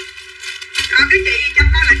không? Rồi cái chị chăm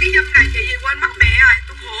coi là cái dâm này chị gì quên mất mẹ rồi,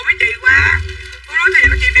 tôi khổ với chị quá. Tôi nói thiệt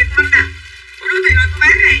là chị Việt Minh nè. Tôi nói thiệt là tôi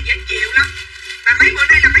bán hàng dễ chịu lắm. Mà mấy bữa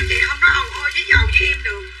nay là mấy chị không có ầu ô với dầu với em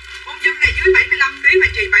được. Con dâm này dưới 75 kg mà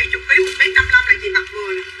chị 70 kg 1m55 là chị mặc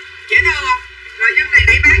vừa nè. Dễ thương không? Rồi dâm này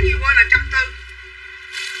nãy bán nhiêu qua là 140.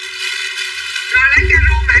 Rồi lấy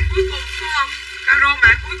caro mã cuối cùng đúng không? Caro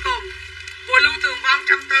mã cuối cùng. Bùi lưu tường von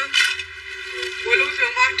 140. Bùi lưu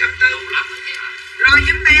tường von 140. Rồi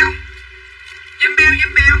dâm beo. Dâm beo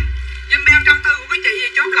 140 của cái chị gì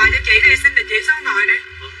chốt lại cho chị đi, xin địa chỉ số điện thoại đi.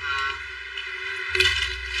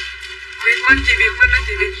 Việt Minh, chị Việt Minh đó,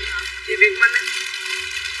 chị Việt Minh đó.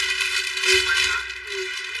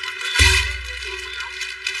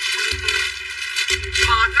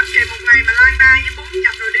 muốn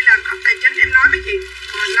nhập rồi đi làm cấp tài chính, em nói mấy chị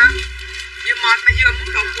mệt lắm, vừa mệt mà vừa muốn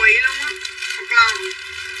đột quỵ luôn á, một lòng.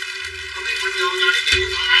 Không biết mình vô cho địa chỉ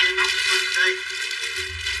của ai bóc cái đây.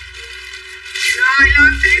 Rồi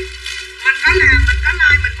lên tiếp, mình có làm, mình có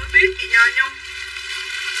like mình mới biết chị nhờ Nhung.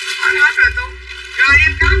 Hết rồi Tú. Rồi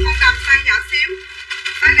em có con đầm size nhỏ xíu,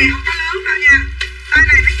 size này không có lớn đâu nha, size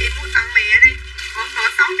này mấy chị mua tặng mẹ đi, khoảng cỡ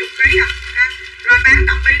 60 kg à. Rồi bán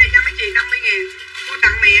tầm bi này cho mấy chị 50.000, mua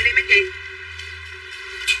tặng mẹ đi mấy chị.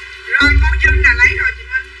 Rồi con dâm là lấy rồi chị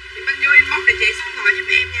Minh vô inbox để chị số điện thoại giúp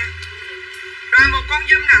em nha. Rồi một con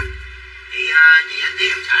dâm nè. Chị anh thấy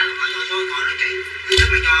em xã là hỏi cho số điện thoại đó chị. Thứ nhất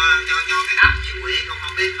là cho cái app chị Quế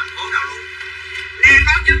không biết thành phố nào luôn. Nè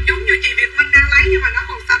con dâm giống như chị Việt Minh đang lấy nhưng mà nó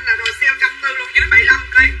màu xanh là rồi sale 140 luôn, dưới 75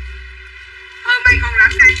 kg. Mày còn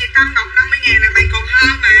rảnh đây chị Tâm Ngọc 50.000 là mày còn hơ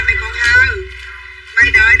mà, mày còn hơ. Mày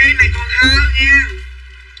đợi đi, mày còn hơ nha.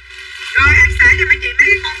 Rồi em xả cho mấy chị mấy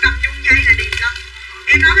cái con đầm nhung dây là đẹp lắm.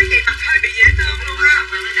 Em nói mấy chị mặc hơi bị dễ thương luôn á.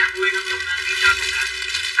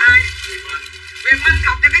 Ai? Việt Minh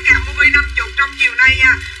học cho cái cạp movie 50 trong chiều nay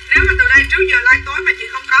nha. Nếu mà từ đây trước giờ live tối mà chị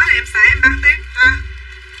không có thì em xả em bán tiếp ha.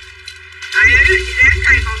 Ấy là chị ráng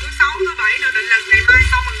cày còn thứ 6, thứ 7 nữa, định là ngày mai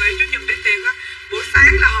xong mà nghỉ Chủ nhật đi tiền á. Buổi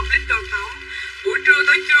sáng là họp lít truyền thống, buổi trưa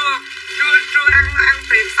tới trưa ăn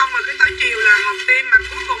tiệc xong rồi cái tới chiều là họp tim mà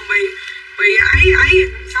cuối cùng bị ấy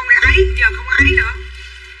xong rồi ấy giờ không ấy nữa.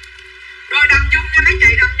 Rồi đầm nhung nha mấy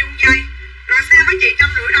chị, đầm nhung dây. Rồi xem mấy chị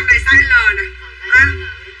 150 đầm này size L nè ha.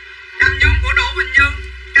 Đầm nhung của Đỗ Bình Dương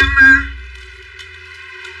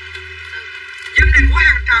dâm này của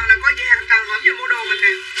hàng Trần là coi chị hàng Trần hỏi giờ mua đồ mình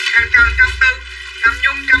nè. Hàng Trần 140, đầm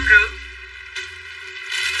nhung 150,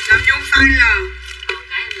 đầm nhung size L.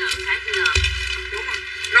 Đúng rồi.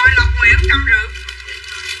 Rồi Lộc Nguyễn 150,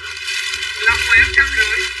 Lộc Nguyễn 150,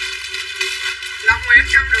 Lộc Nguyễn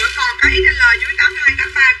 150, còn cái XL dưới 82,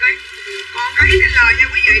 83 kg, còn cái XL nha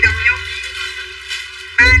quý vị, đầm nhung.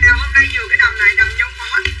 Bà nào hôm nay vừa cái đầm này đầm nhung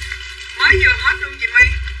hết, mới vừa hết luôn chị My.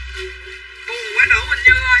 Buồn quá Đỗ Bình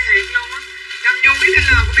Như ơi, thiệt luôn á. Đầm nhung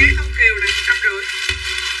XL của bé Thu Kiều nè, 150.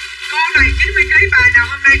 Con này 90 kg, bà nào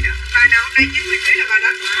hôm nay 90 kg là bà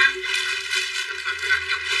đã cũng ăn.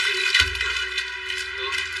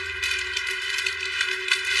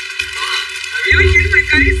 Dưới 90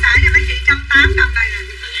 kg xả cho mấy chị 180 đầm này nè.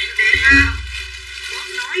 Đẹp ha. Bớt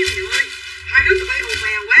nói mày ơi. Hai đứa tụi bay ồn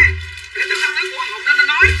mèo quá. Để tụi con nói của Hồng nên nó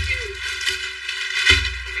nói.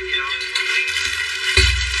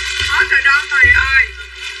 Hết rồi đó thầy ơi.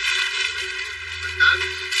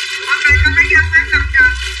 Hôm nay có mấy cái phát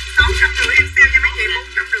 650 em sale cho mấy chị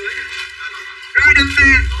 450 nè. Rồi đầm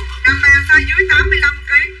vàng size dưới 85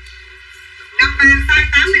 kg. Đầm vàng size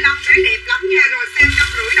 85 kg đẹp lắm nha. Rồi sale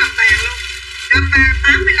 150 đầm vàng luôn. Đầm vàng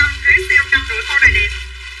 85 kg sale 150, con này đẹp.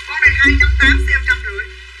 Con này 280 sale 150.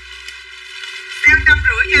 Sale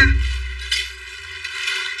 150 nha.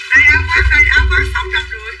 Đây áo khoác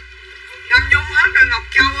 650. Đầm nhung hết rồi Ngọc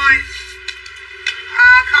Châu ơi.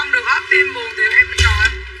 Không được ốp tim buồn thì em rồi.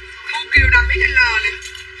 Thu Kiều đầm XL nè.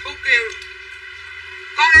 Thu Kiều.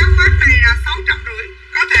 Con áo khoác này là 650.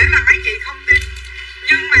 Có thể là mấy chị không tin,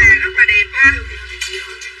 nhưng mà rất là đẹp ha.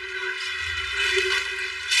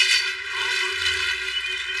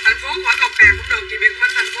 Thành phố Quả Cầu Cào cũng được, chị Việt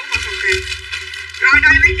Minh thành phố Quả Cầu Cào. Rồi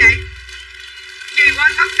đây mấy chị, chị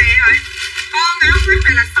quên mất mẹ rồi. Con áo khoác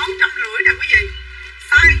này là 650 nè quý vị,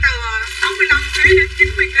 size từ 65 kg đến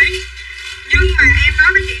 90 kg. Nhưng mà em nói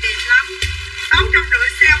mấy chị đẹp lắm. 650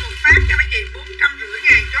 sale một phát cho mấy chị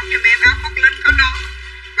 450.000, chốt giùm em áo khoác lính có nón.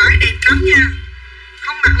 Vải đẹp lắm nha.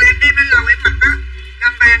 Không mặc là em đem lên lầu em mặc đó.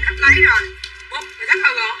 Làm bàn khách lấy rồi. Ủa, mày thích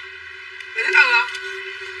ư không? Mày thích ư không?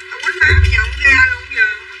 Tao quýnh má mày nhận ra luôn giờ.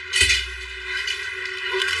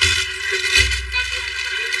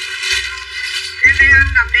 Candy Anh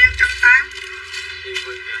đầm đen 180.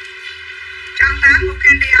 180 của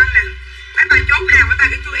Candy Anh nè. Mấy bà chốt hàng mấy bà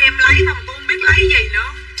cái chú em lấy không, tôi không biết lấy gì nữa.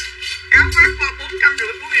 Áo khoác qua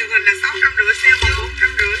 450 của Huyền Hình là 650, sale qua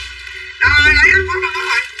 450. Rồi lấy áo khoác đâu mất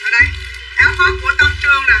rồi. Ở đây. Áo khoác của Tâm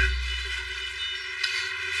Trương nè.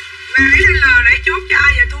 Về lấy lên L để chốt cho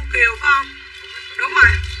ai vậy? Thu Kiều phải không? Đúng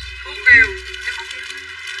rồi. Thu Kiều.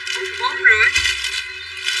 450.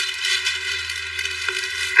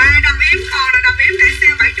 Đầm yếm còn là đầm yếm để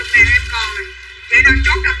sale 70.000 em còn nè. Vậy đâu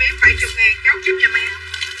chốt đầm yếm 70.000, chốt giúp giùm em.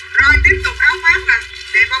 Rồi tiếp tục áo khoác nè.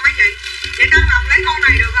 Đẹp không mấy chị? Chị Tâm Ngọc lấy con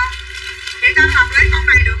này được không? Chị Tâm Ngọc lấy con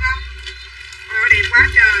này được không? Đẹp quá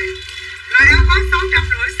trời. Rồi áo khoác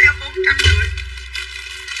 650, sale 450.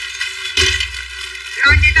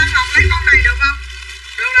 Rồi chị Tâm Ngọc lấy con này được không?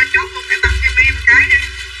 Được là chốt một cái băng giùm em cái đi.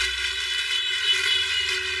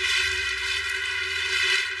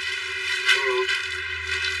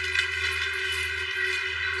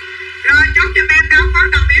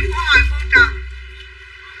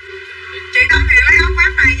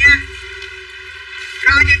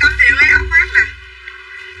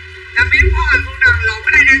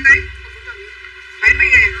 kg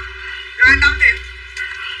 70.000. Rồi Tâm Thiện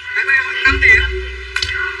 5 Thiện.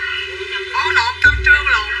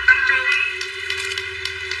 Lộn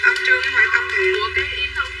Tâm Trương chứ phải Tâm Thiện. Ủa cái in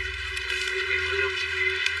không?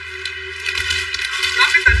 Nó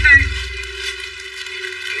cái tỉnh đây.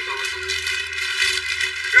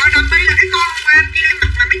 Rồi Đầm Bi là cái con hôm qua kia em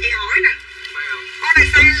mặc mà mấy chị hỏi nè. Con này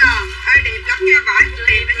size L, ơi đẹp lắm nha, vải cũng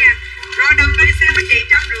đẹp đó nha. Rồi Đầm Bi xem mấy chị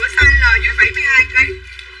 150 size L dưới 72 kg.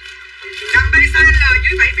 Đầm Bi size L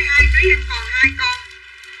dưới 72 kg em còn 2 con.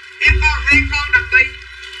 Em còn 2 con Đầm Bi.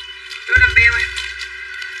 Đưa Đầm Beo em.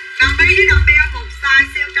 Đầm Bi với Đầm Beo một size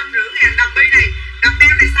sale 150.000. Đầm Bi này, Đầm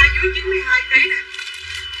Beo này size dưới 92 kg nè.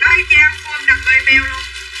 Đó y chang form Đầm Bi Beo luôn.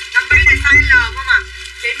 Đầm Bi này size L không à.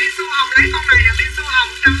 Chị Biên Xu Hồng lấy con này nè, Biên Xu Hồng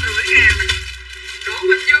 150.000 nè. Đỗ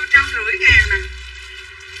Quỳnh Như 150.000 nè.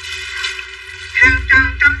 Hàng Trần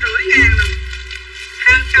 150.000 nè.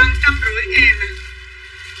 Hàng Trần 150.000 nè.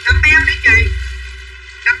 Đầm Beo đi chị.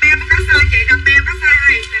 Đầm Beo có size chị, Đầm Beo có size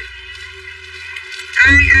này nè.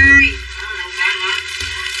 Ai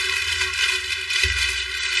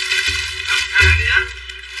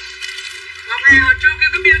Ngọc Hà hồi trưa kêu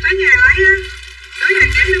có bill tới nhà lấy á. Tới nhà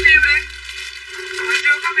kiếm cái bill đi. Hồi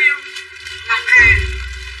trưa có bill Ngọc Hà.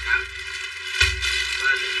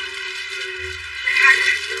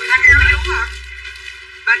 Ăn eo vú hả?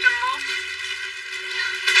 301.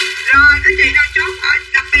 Rồi các chị nào chốt ở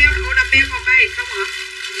Đầm Beo. Ủa Đầm Beo còn bay không hả?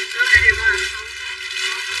 Đưa cái điều hả?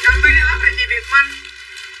 Đầm Beo hết là chị Việt Minh.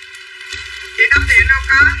 Chị Tâm Thiện đâu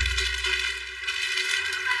có.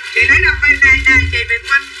 Chị lấy Đầm Beo này nè chị Việt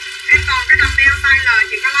Minh. Em còn cái Đầm Beo size L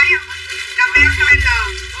chị có lấy không? Đầm Beo size L.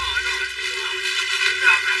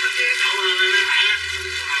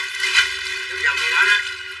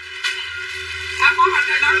 Hết món ở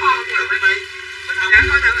trên đó còn rồi. Dạ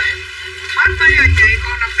coi thử. Hết bây giờ chị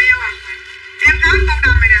còn Đầm Beo à. Em nói con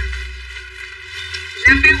đầm này nè.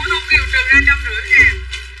 Đầm Beo của Thu Kiều trừ ra 150.000.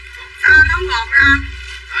 Sao nó ngọt ra anh?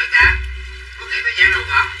 Rồi cả. Có thể thời gian đâu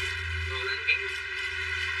hả?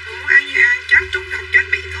 Không muốn ăn gì ăn, chắc trúng độc chết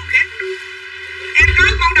bị có ghét được. Em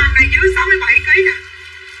nói con đầm này dưới 67 kg nè.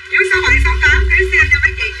 Dưới 67, 68 kg xe cho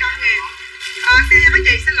mấy chị 100.000. Xe cho mấy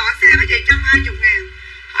chị, xin lỗi, xe mấy chị 120.000.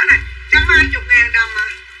 Hỏi này, 120.000 đầm à.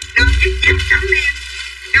 Đầm chích chích trắng đen.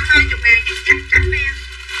 120.000 chích chích trắng đen.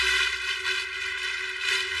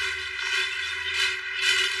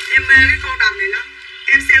 Em mê cái con đầm này lắm.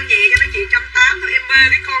 Em sale nhẹ cho mấy chị 180 thôi. Em mê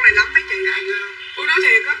cái con này lắm mấy chị. Tôi nói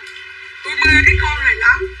thiệt á. Tôi mê cái con này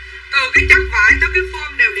lắm. Từ cái chất vải tới cái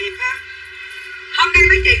form đều đẹp ha. Hôm nay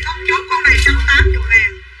mấy chị không chốt con này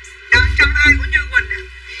 180.000. Đầm 120 của Như Quỳnh nè.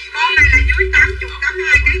 Con này là dưới 80,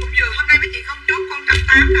 82 kg cũng vừa. Hôm nay mấy chị không chốt con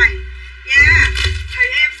 180 này nha. Thì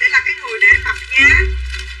em sẽ là cái người để mặc nha.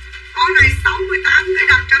 Con này 68 cái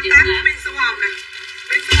đầm 180 của Biên Xu Hồng nè.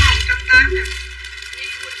 Biên Xu Hồng 180 nè.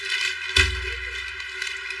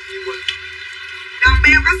 Đầm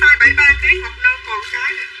Beo có size 73 kg. Ngọc Nư còn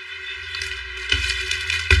cái nè.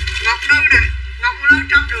 Ngọc Nư nè. Ngọc Nư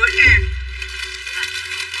 150.000.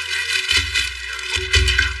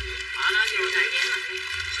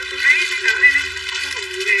 Sao tôi thấy cái nợ đây nó không có lùn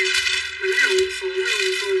vàng. Mình nó lùn phù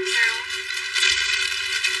sao.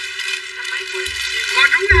 Còn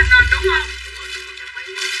đúng là nền đúng không?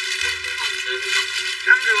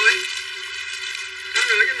 150.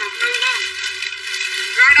 150 cho Ngọc Nư không?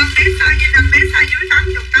 Rồi đầm bé size như đầm bé size dưới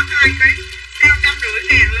 80, 82 kg. Theo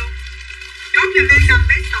 150.000 luôn. Chốt cho em đầm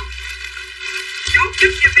bé sọc. Chốt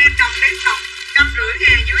giúp cho em đầm bé sọc.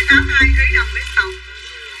 150.000 dưới 82 kg đầm bé sọc.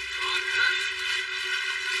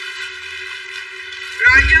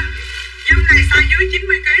 Rồi dâm này size dưới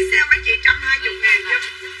 90 kg sale mấy chị 120.000 dâm.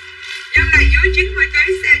 Dâm này dưới 90 kg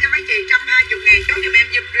sale cho mấy chị 120.000. Chốt giùm em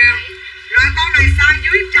dâm rêu. Rồi con này size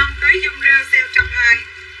dưới 100 kg dâm rêu sale 120.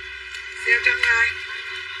 Sale 120.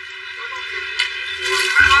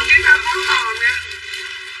 Con cái thảo món còn nè.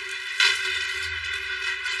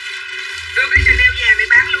 Đưa cái chai leo vàng này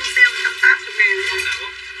bán luôn sale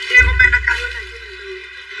 180.000. Treo hôm nay nó cao hơn này.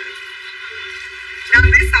 Đầm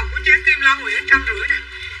bé sọc của chế Kim Long Nguyễn 150 nè.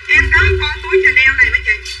 Em có con túi chai leo này mấy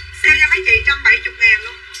chị. Sale cho mấy chị 170.000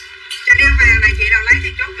 luôn. Chai leo vàng này chị nào lấy thì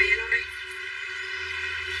chốt mẹ luôn đi.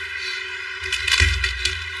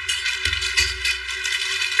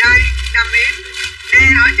 Đây, đầm yếm. Nè,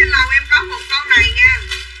 ở trên lầu em có một con này nha.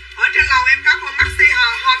 Ở trên lầu em có con maxi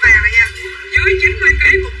ho vàng này nha. Dưới 90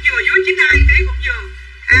 kg cũng vừa, dưới 92 kg cũng vừa.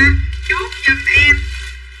 Chốt giùm em.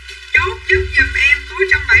 Chốt giúp giùm em túi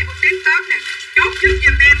 170 một tiếp top nè. Chốt giúp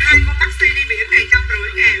giùm em 2 con maxi đi biển này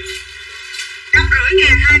 150.000.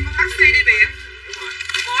 150.000 2 con maxi đi biển.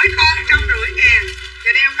 Mỗi con 150.000.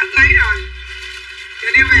 Giờ đeo khách lấy rồi. Giờ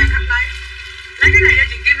đeo vàng khách lấy. Lấy cái này cho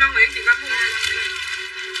chị Kim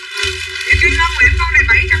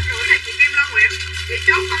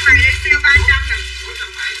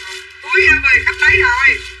về khách lấy rồi.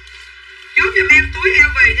 Chốt giùm em túi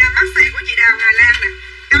LV nha. Maxi của chị Đào Hà Lan nè,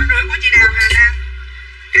 150 của chị Đào Hà Lan.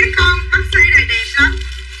 Cái con maxi này đẹp lắm.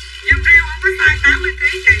 Dùm riêu không có size 80kg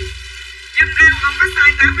chị. Dùm riêu không có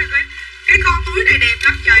size 80kg. Cái con túi này đẹp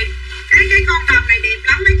lắm chị. Cái con đầm này đẹp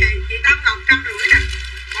lắm mấy chị. Chị Tâm Ngọc 150 nè.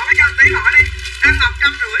 Bỏ cái cho tí bỏ đi. Tâm Ngọc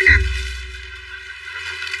 150 nè.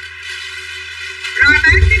 Rồi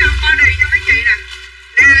bán cái đồng body cho mấy chị nè.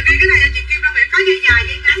 Nè cái này cho chị Kim Long Nguyễn có dây dài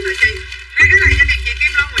dây ngắn rồi chị. Cái này cho chị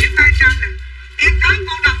Kim Long Nguyễn 300 nè. Em có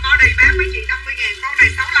con đồng body bán mấy chị 50.000. Con này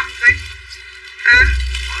 65kg. Hả?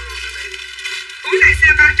 Túi này xe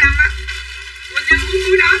 300 á. Quỳnh Như muốn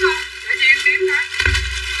túi đó thôi. Để chị em kiếm cái.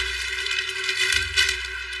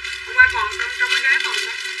 Hôm nay còn trong cái ghế còn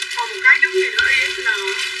một cái giống gì nữa ISL.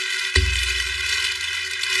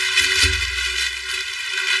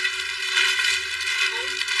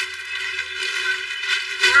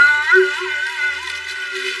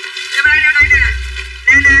 Đây nè.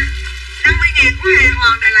 Nè nè. 50.000 của Hà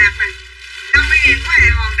Hoàng Đà Lạt này. 50.000 của Hà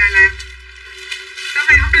Hoàng Đà Lạt. Sao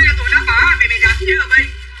mày không đưa cho tụi nó bỏ mày đánh chứ rồi Bi.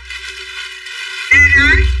 Nè nè.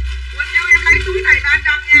 Quỳnh Như em lấy túi này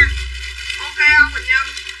 300 nha. Ok không Quỳnh Như?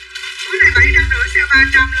 Túi này 750 sale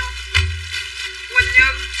 300 luôn. Quỳnh Như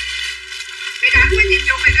mày đánh với nhiệm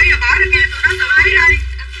vụ mày cứ giờ bỏ ra kia tụi nó tự lấy đây.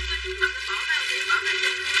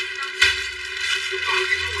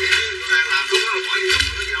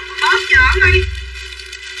 Bóp chở đi.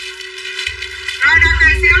 Rồi đợt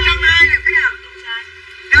này sale 120 nè cái nào.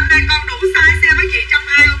 Đợt này còn đủ size sale với chị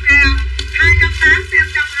 120 ok không? 280 sale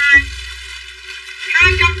 120.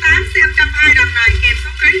 280 sale 120 đợt này kèm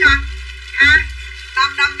số ký thôi. Ha?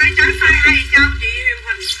 Đâm tay trái size hay cho chị Huyền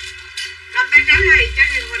Huỳnh. Đâm tay trái hay cho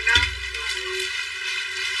Huyền Huỳnh đâu.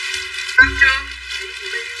 Tâm Trương.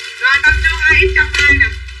 Rồi Tâm Trương 2x120 nè.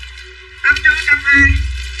 Tâm Trương 120.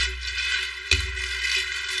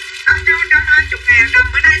 Tâm Trương 120.000 đồng.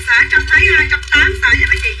 Bữa nay xả 120 280 xả cho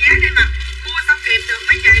mấy chị giá đi mà mua xong kịp được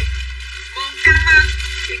mấy chị. 100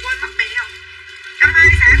 chị quên mất mẹ không?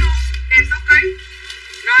 120 xả luôn kèm số ký.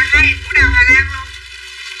 Rồi hay của Đào Hà Lan luôn.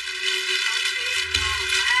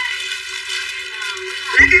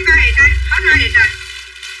 Lấy cái vai đây, hết hai vậy trời.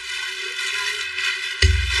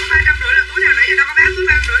 Túi 350 là túi nào nãy giờ đâu có bán túi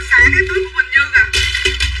 350 xả cái túi của Quỳnh Như kìa.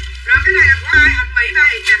 Rồi cái này là của ai? Hạnh Mỹ 3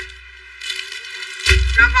 vậy nè.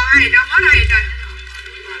 Rồi còn hai đâu hết hai vậy trời.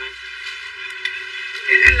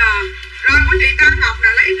 XL. Rồi của chị Tam Ngọc nè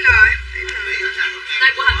lấy XL.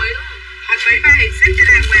 Đây của Hạnh Mỹ đúng không? Hạnh Mỹ 3 vậy xếp cho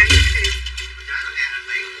đàng hoàng như thế này.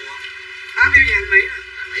 Đó biểu gì Hạnh Mỹ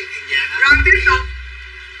nè. Rồi tiếp tục.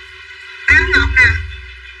 Tam Ngọc nè.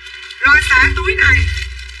 Rồi xả túi này.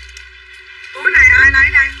 Túi này ai lấy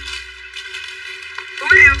đây?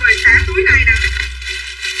 Túi eo người xả túi này nè.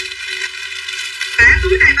 Xả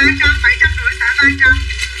túi này 300, 750 xả 300.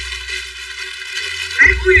 Lấy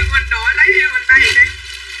của Huyền Huỳnh đổi, lấy Huyền Huỳnh 3 vậy đi.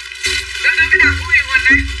 Đưa cái đằng của Huyền Huỳnh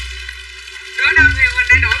đi. Đưa đằng Huyền Huỳnh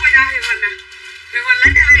đây đổi qua cho Huyền Huỳnh nè. Huyền Huỳnh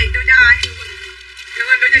lấy cái này đưa cho ai? Huyền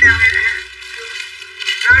Huỳnh đưa cho đằng này nè.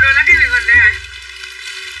 Rồi lấy cái Huyền Huỳnh đây này.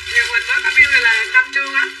 Huyền Huỳnh mới có bill này là Tâm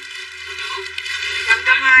Trương á.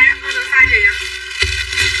 120 á, có được size gì vậy?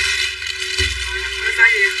 Được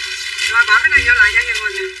size gì vậy? Rồi bỏ cái này vô lại cho Huyền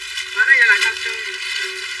Huỳnh nè. Bỏ cái vô lại Tâm Trương nè.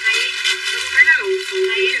 Tôi thấy nó lụn xụn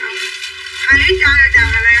vậy không? Ai lấy cho Đào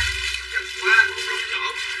Hà Lan?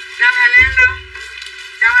 Đào Hà Lan đâu?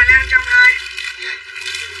 Đào Hà Lan 120.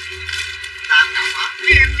 Tam Ngọc hả?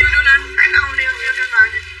 Gì em chưa đưa lên, cái đâu đeo trên vai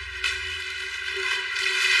này.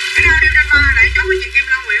 Cái đâu đeo trên vai hồi nãy chốt với chị Kim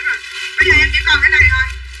Long Nguyễn rồi. Bây giờ em chỉ còn cái này thôi.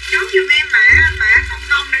 Chốt giùm em mã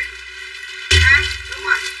 00 đi. Ha, đúng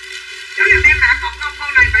rồi. Chốt giùm em mã 00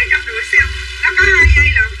 con này 750 sale. Nó có 2 dây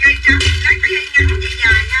lận, dây trắng, lấy cái dây ngắn, dây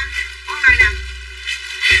dài nha. Con này nè.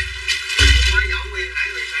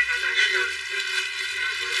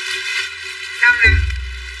 Đâm nè.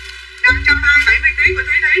 520 70kg của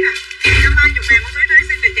Thúy Thúy nè. 120.000 của Thúy Thúy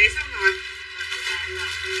xin địa chỉ số rồi.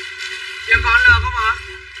 Giờ còn L không ạ?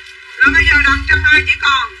 Rồi bây giờ đầm 120 chỉ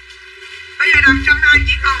còn. Bây giờ đầm 120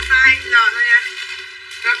 chỉ còn size L thôi nha.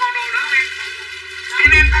 Rồi còn đồ nữa không em?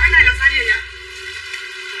 Em có cái này là size gì vậy?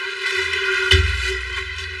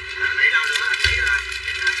 Lấy đâu nữa? Lấy rồi.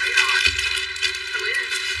 Lấy rồi.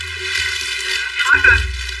 Hết rồi.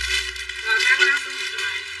 Rồi kéo cái đó xuống.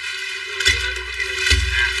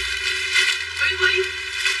 Thúy Thúy.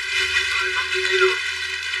 Rồi tóc Thúy Thúy luôn.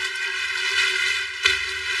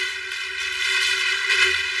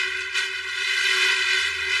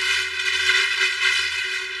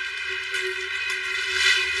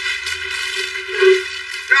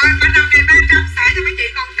 Rồi bên đầu này 300 xả cho mấy chị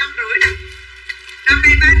còn 150 nè.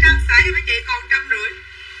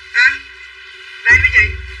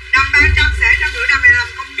 150 đầm này làm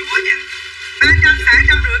công chúa nha. 300 xả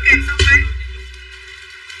 150 kèm số phí.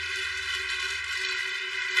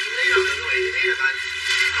 Đi rồi quý vị, đi rồi coi.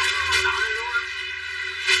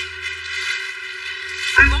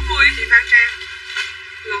 Anh 40 chị Phan Trang.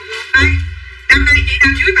 Lột đây. Đầm này chị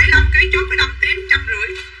đầm dưới 75 kg chốt với đầm tím 150.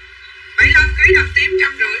 75 kg đầm tím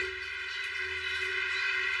 150.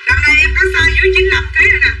 Đầm này em có size dưới 95 kg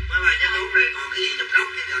rồi nè. Mấy bà giá tốt đây còn cái gì trong góc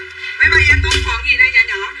vậy trời. Mấy bà giá tốt còn gì đây nhỏ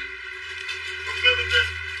nhỏ nè. Không chưa.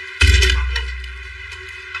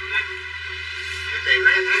 Cái tiền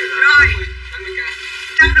lấy em thấy rồi. Rồi.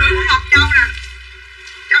 150 của Ngọc Châu nè.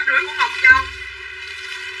 150 của Ngọc Châu.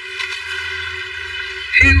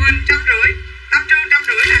 Hiền Huỳnh 150. Tâm Trương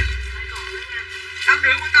 150 nè.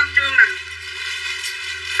 150 của Tâm Trương nè.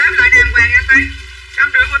 Xếp lại đàng hoàng nha Tí.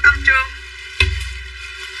 150 của Tâm Trương.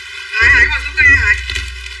 Hãy ngồi xuống kia Hải.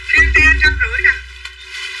 Thiên Đen 150 nè.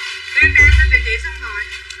 Thiên Đen xin địa chỉ số điện thoại.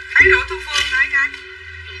 Thấy Đỗ Thu Phương thấy ngay.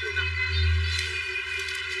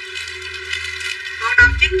 Còn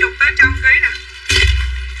đầm 90 tới 100 kg nè.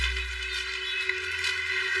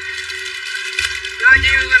 Rồi chị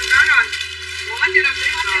Huỳnh có rồi. Ủa hết chưa đồng chí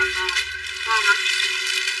hết chưa? Còn hả?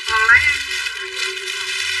 Còn lấy em.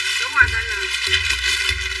 Đúng rồi sai lầm.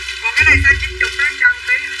 Còn cái này size 90 tới 100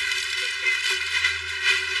 kg.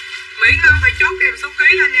 Mỹ Ngân phải chốt kèm số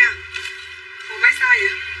ký lên nha. Còn mấy size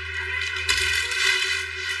vậy?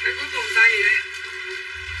 Cái cuối cùng size gì đây?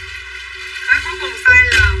 Cái cuối cùng size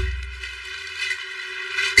L.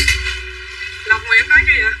 Lộc Nguyễn có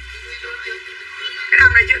gì vậy? Cái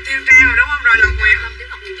đầm này chưa Thiên Trang rồi đúng không? Rồi Lộc Nguyễn.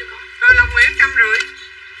 Rồi Lộc Nguyễn 150.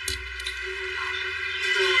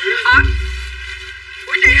 Hết.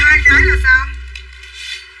 Của chị 2 cái là sao?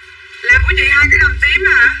 Là của chị 2 cái đầm tím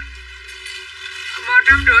hả?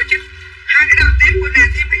 150 chứ. 2 cái đầm tím của nè,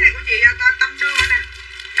 thêm cái này của chị Tâm Trương nữa nè.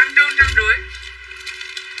 Tâm Trương 150.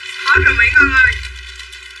 Hết rồi Mỹ Ngân ơi.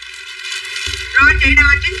 Rồi chị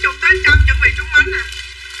nào 90 tới 100 chuẩn bị trúng bánh nè.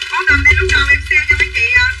 Con đầm này lúc đầu em sale cho mấy chị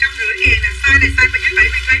 150 ngàn nè. Size này size dưới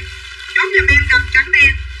 70 kg. Chốt giùm em đầm trắng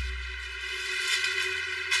đen.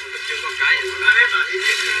 Chưa còn cái gì nữa mà đi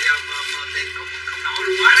thấy mà tiền không nổi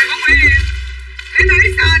luôn quá. Đây có quý liền. Thế nói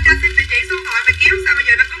sao cho xin địa chỉ số điện thoại mày kéo sao bây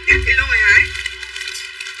giờ nó cứng cáp chị luôn rồi Hải.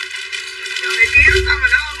 Mày kéo xong rồi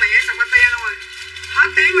nó ôm mẹ xong ba te luôn rồi. Hết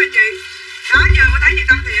tiếng rồi chị. Đó giờ mới thấy chị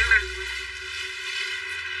Tâm Thiện nè.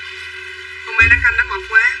 Hôm nay nó canh nó mọc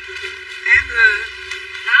quá. Ác ngờ.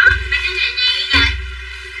 Đó, mấy cái này như vậy.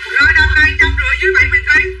 Rồi đầm này 150 dưới 70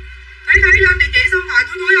 kg. Thấy lên địa chỉ số điện thoại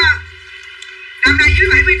túi không? Đầm này dưới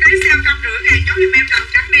 70 kg sale 150 ngàn chốt giùm em đầm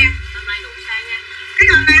trắng đen. Hôm nay đủ size nha. Cái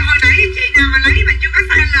đầm này hồi nãy chị nào mà lấy mà chưa có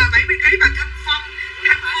size L 70 kg và Thanh Phương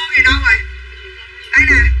gì đâu rồi. Đây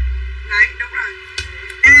nè. Đấy, đúng rồi.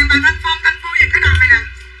 Nè bà Thanh Phương về cái đầm này nè.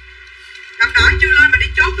 Đầm đỏ chưa lên mà đi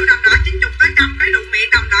chốt tôi đầm đỏ 90 tới 100 cái đụng miệng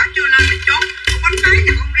đầm đỏ chưa lên mà chốt. Không bánh máy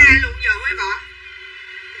nhập không ra luôn giờ mới bỏ.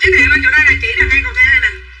 Chứ thiệu bên chỗ đây là chỉ là ngay cầu thang này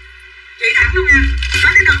nè. Chị thẳng luôn nha. Có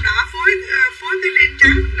cái đầm đỏ phối cái len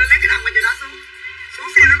trắng nên lấy cái đầm mà chỗ đó xuống. Xuống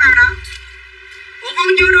xe nó vào đó. Ủa con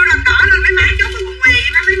chưa đưa đầm đỏ lên mấy má chốt cái quần què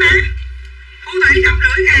vậy mấy má. Thu thủy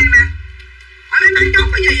 150 ngàn nè. Hỏi mấy má chốt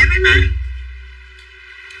cái gì vậy mấy má?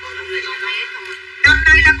 Đầm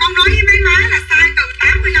này là con nói với mấy má là size từ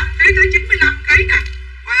 85 kg tới 95 kg nè.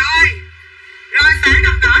 Trời ơi. Rồi xả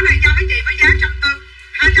đầm đỏ này cho mấy chị với giá 140.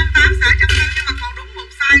 280 xả 140 nhưng mà còn đúng một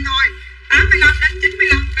size thôi. 85 đến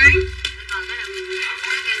 95 kg.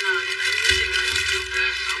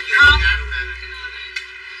 Không.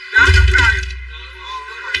 Đó đúng rồi.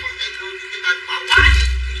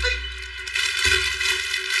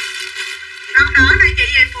 Đầm đỏ này chị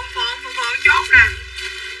về phượng chốt nè.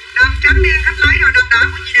 Đầm trắng đen khách lấy rồi. Đầm đỏ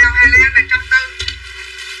của chị Đào Hà Lan là 140.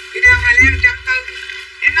 Chị Đào Hà Lan 140.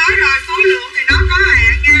 Em nói rồi số lượng thì nó có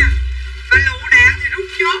hạn nha. Và lụ đạn thì rút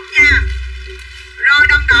chốt nha. Rồi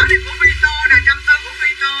đầm đỏ này của Vito nè. 140 của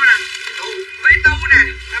Vito nè. Vito nè.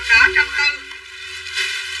 Đầm đỏ 140.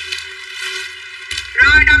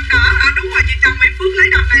 Rồi đầm đỏ. Đúng rồi chị Trần Mỹ Phước lấy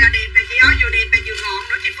đầm này là đẹp nè chị ơi. Vừa đẹp nè vừa ngọn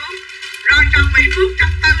nữa chị Phước. Rồi Trần Mỹ Phước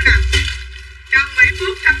 140 nè. Trần Mỹ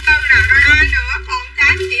Phước 140 nè. Rồi ai nữa còn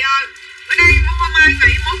cái chị ơi. Ở đây mua mai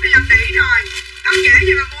nghỉ mốt đi làm đỉ rồi. Không dễ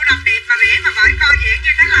gì mà mua đầm đẹp mà rẻ mà phải co giãn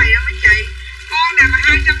như thế này đâu mấy chị. Con nào mà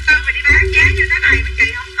 240 mà đi bán giá như thế này mấy chị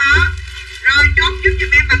không có. Rồi chốt giúp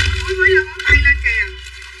giùm em bằng túi lên ngón tay lên kìa.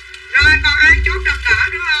 Rồi còn ai chốt đầm đỏ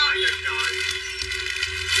nữa không?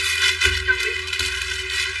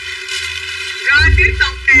 Rồi tiếp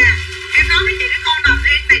tục nè. Em nói mấy chị cái con đầm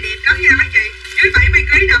ren này đẹp lắm nha mấy chị. Dưới 70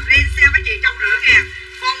 kg đầm ren sale mấy chị 150 ngàn.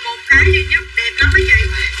 Còn một cái duy nhất đẹp lắm mấy chị.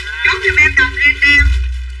 Chốt giùm em đầm ren đen.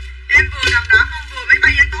 Em vừa đầm đỏ không vừa mấy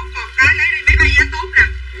bay giá tốt còn cái lấy đi mấy bay giá tốt nè.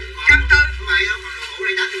 140.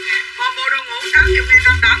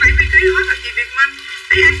 chị Việt Minh.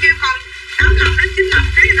 Thấy anh kêu còn 85 đến 95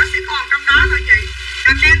 kg thì nó sẽ còn trong đó thôi chị.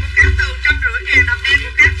 Đầm đen của Cát Tường 150.000, đầm đen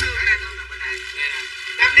của Cát Tường nè.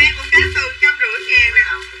 Đầm đen của Cát Tường 150.000 nè.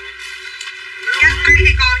 Chặt tay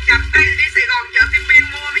thì còn chậm tay đi Sài Gòn chợ Kim Biên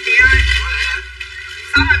mua mấy chị ơi.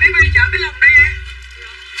 Xong rồi biết chở cái lùng đi em.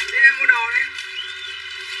 Đi ra mua đồ đi.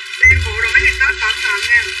 Đem phụ rồi mấy cái Tết cẩn thận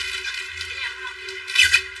nha.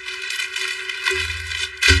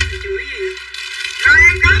 Chửi gì vậy? Rồi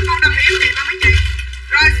em có con đầm yếm đẹp không mấy chị?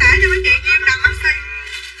 Rồi xả cho mấy chị nhiêu đầm maxi.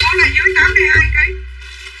 Con này dưới 82kg.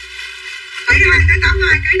 72 tới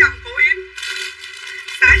 82kg đầm của yếm.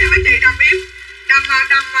 Xả cho mấy chị đầm yếm. Đầm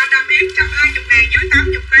yếm 120.000 dưới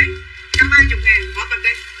 80kg. 120.000 bỏ mình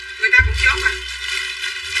đi. Người ta cũng chốt à.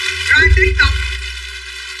 Rồi tiếp tục.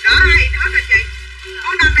 Đó hay hết rồi chị.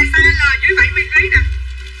 Con đầm này size L dưới 70kg nè.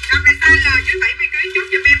 Đầm này size L dưới 70kg chốt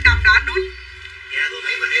giùm em đầm đỏ nút. Dạ tôi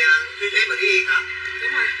thấy mình đi yên hả?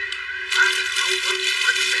 Đúng rồi.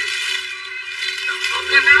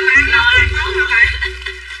 Mình không ăn là 2 món hả bạn?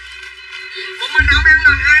 Ủa mình không ăn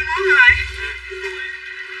là 2 món hả bạn?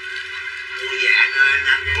 Ủa dạ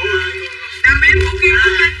đầm yếm của Kim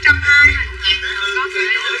Phúc Linh 120.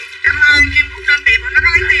 120 Kim Phúc Linh đẹp nó có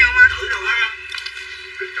lấy tiền mà.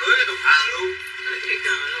 Chửi cái đồng thờ luôn.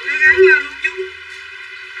 Nó gắn lên luôn chú.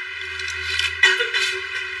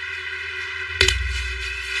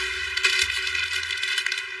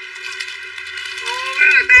 Cái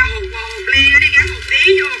người ta hụt le đi gắn hụt ý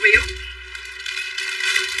vô mà biểu.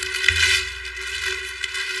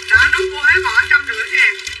 Đó nút của hế vỏ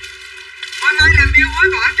 150.000. Hôm nay làm bill hối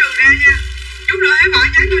vỏ trừ ra nha. Chút nữa hế vỏ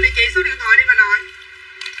nhắn cho địa chỉ số điện thoại đi mà nội.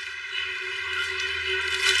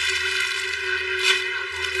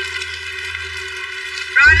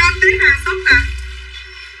 Rồi lên tiếp hàng xúc nè.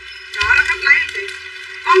 Đó nó khách lấy chị.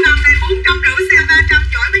 Con đầm này 450 xe 300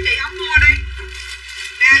 giỏi mấy chị không mua đi.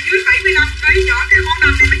 Nè dưới 75kg giỏi cái con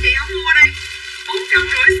đầm này mấy chị không mua đi.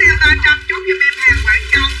 450 xe 300 chốt giùm em hàng Quảng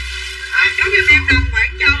Châu. Chốt giùm em đầm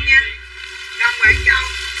Quảng Châu nha. Đầm Quảng Châu.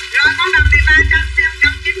 Rồi con đầm này 300 xe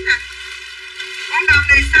 190 nè. Con đầm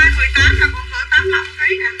này size 18 là con cỡ 85kg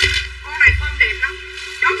nè. Con này form đẹp lắm.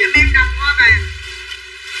 Chốt giùm em đầm hoa vàng.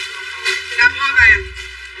 Đầm hoa vàng.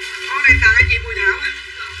 Con này tặng cho chị Bùi Thảo á.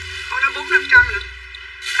 Con đó 400-500 nữa.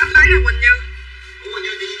 Khách lấy rồi Quỳnh Như. Ủa Quỳnh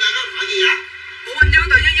Như tự nhiên cho số điện thoại gì vậy? Ủa Quỳnh Như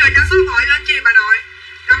tự nhiên giờ cho số điện thoại lên chị bà nội.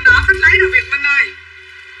 Đầm đỏ khách lấy rồi Việt Minh ơi.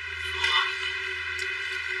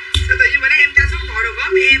 Sao tự nhiên bữa nay em cho số điện thoại đồ gớm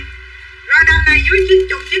với em. Rồi đầm này dưới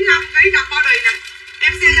 90-95kg đầm body nè.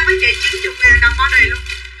 Em xe cho mấy chị 90.000 đầm body luôn.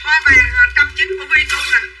 Hoa vàng 190 của Vi Tu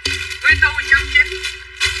nè. Vi Tu 190.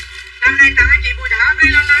 Đầm này tặng cho chị Bùi Thảo. Ghi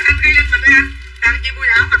lên anh ghi lên mình đi anh. Tặng chị Bùi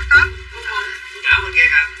Thảo mặt Tết. Đảo bên kia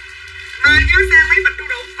hả? Mà nhớ sang mấy bịch đu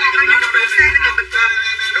đủ. Còn bao nhiêu đu đủ sang cho chị bịch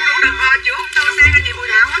đu đủ đầm chữa ung thư sang cho chị Bùi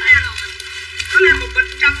Thảo hết nha. Cứ lên một bịch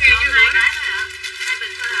 100.000 như vậy đó.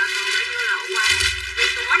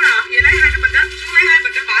 Hết rồi, vậy lấy 2 cái bịch đó. Xuống lấy 2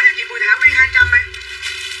 bịch để bỏ cho chị Bùi Thảo đi 200 đi.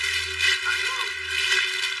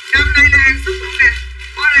 Đầm này là hàng xúc luôn nè.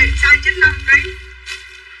 Con này size 95kg.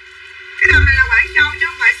 Cái đầm này là Quảng Châu chứ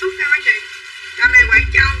không phải xúc nha mấy chị. Đầm này Quảng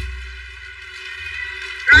Châu.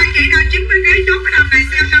 Rồi chị nào 90kg chốt cái đầm này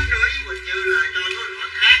xe 150. Quỳnh Như là cho số điện thoại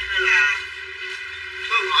khác hay là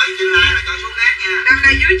số điện thoại trên live là cho số khác nha. Đầm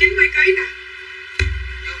này dưới 90kg nè.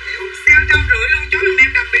 Vô hiểu. Xe 150 luôn chốt đừng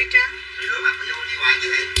đem đầm bi trắng. Rửa mặt mà vô như vậy chứ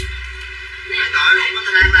thiệt. Phải tội luôn có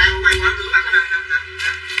ta đang live quay quán rửa mặt năm.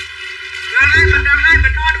 Rồi hai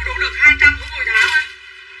bịch thôi đủ được 200 của Bùi Thảo á.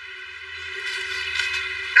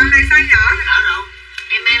 Đầm này size nhỏ nè. Thảo đâu?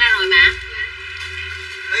 Em mang ra rồi mà.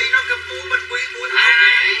 Ý nó cái mùa mình quyền mùa Thảo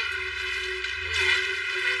này.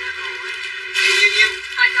 Nhiêu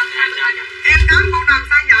 200. Em cắm con đầm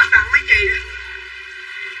size nhỏ tặng mấy chị nè.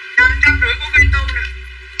 Đầm 150 của Vi Tu nè.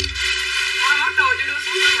 Thôi hết đồ chưa đưa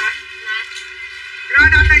xuống nữa hả? Rồi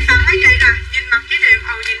đầm này tặng mấy chị nè. Nhìn mặt chí điệu,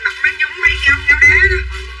 nhìn mặt mấy nhúng mấy kéo đá đó.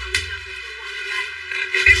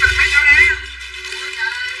 Chị biết mặt mấy kéo đá không?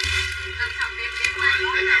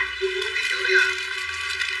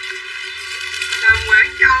 Đầm Quảng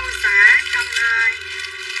Châu xã 120.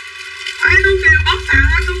 Ê Tú Kiều bóc tặng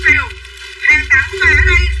á Tú Kiều. Hàng tặng của mày ở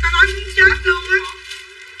đây tao nói muốn chết luôn á.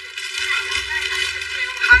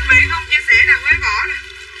 Hình miệng không chia sẻ nè, Quế Võ nè.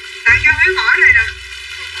 Tặng cho Quế Võ này nè.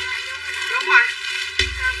 Đúng rồi.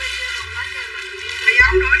 Mày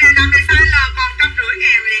giống nữa nè, đầm này size L còn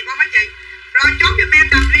 150.000 đẹp không mấy chị? Rồi chốt giùm em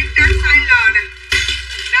đầm liêm trắng size L nè.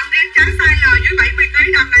 Đầm liêm trắng size L dưới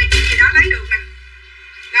 70kg đầm này chị gì đó lấy được nè.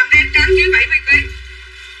 Đầm liêm trắng dưới 70kg.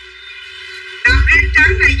 Đầm liêm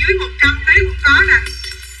trắng này dưới 100kg cũng có nè.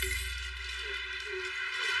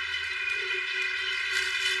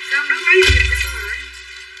 Sao đứng lấy gì vậy cho hỏi?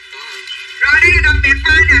 bẹt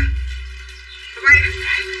vai nè. Tụi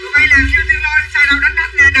bay làm như tiêu rồi, sai đâu đánh đắp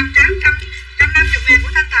nè, đập trắng 150.000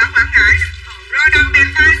 của Thanh Thảo Quảng Ngãi nè. Rồi đập bẹt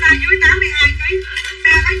vai size dưới 82 kg.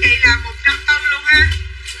 Xe mấy chị là 140 luôn ha.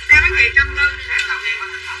 Xe mấy chị 140.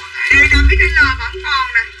 Đây đập cái L vẫn còn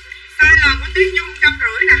nè. Size L của Tuyết Nhung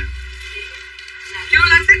 150 nè. Chưa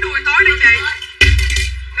lên cái đùi tối đây chị.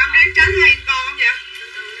 Đâm đến trắng hay còn không vậy?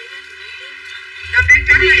 Đâm đến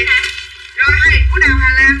trắng hay. Rồi hay của Đào Hà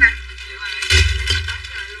Lan nè.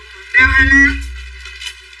 Đào Hà Lan.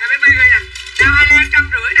 Nè mấy bay đây nè. Đào Hà Lan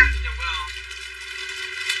 150 nè.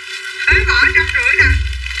 Hế vỏ 150 nè.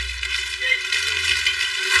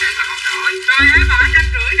 Rồi hế vỏ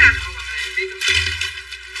 150 nè.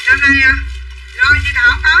 Đâm này à. Rồi chị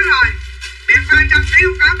Thảo có rồi. Bẹt vai 100 kg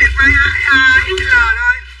không có, bẹt vai XL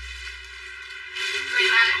thôi.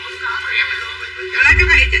 Lấy cái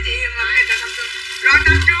này cho chị Hiền rồi, cái này cho Tâm Trương. Rồi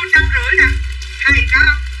Tâm Trương 150 nè. Hay có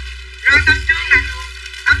không? Rồi Tâm Trương nè.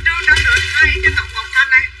 Tâm Trương 150, hay cho Ngọc Thanh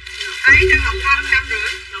này. Hay cho Ngọc Thanh 150.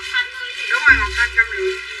 Đúng rồi, Ngọc Thanh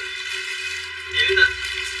 150. Ghê quá.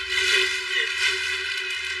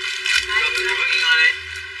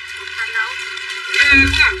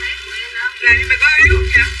 Làm như mày có yếu không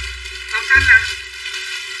vậy? Ngọc Thanh nè.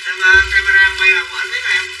 Em camera quay là của anh thấy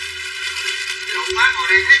này em. Trộn quá ngồi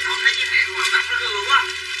đây thấy cái thẻ của mặt nó đưa quá.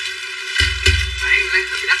 Anh lấy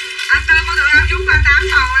thử đắt. Anh Tư có thử áo chú 38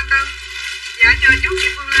 còn anh Tư. Dạ chờ chú chị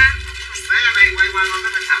Phương Lan. Mấy em đây quay qua coi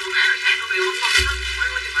cái Thanh Thảo của ngã rồi sáng nó biểu không có. Quay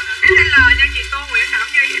qua chụp anh. XL cho chị Tô Nguyễn Thảo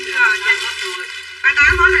Nhi XL chị.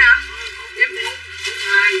 38 hết rồi hả?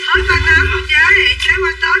 Hết 38 một chế thì chế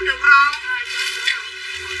qua Tết được không?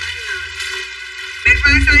 Bẹt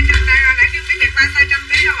vai size 100 này rồi, nãy kêu cái bẹt vai size 100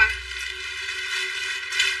 kg đâu à?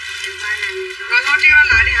 Rồi thôi treo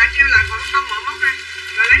lại đi hả, treo lại khỏi không mở móc ra.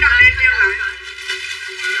 Rồi lấy đầm đen treo lại.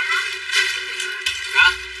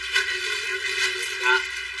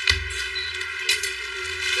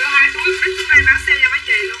 Đưa 2 túi đít xuống đây bán xe cho mấy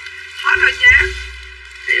chị luôn. Hết rồi chế.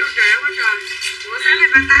 Để vô trễ quá trời. Ủa sáng nay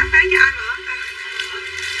 38 bán cho ai nữa ta?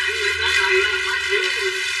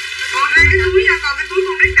 Còn 2 cái túi nha, còn cái túi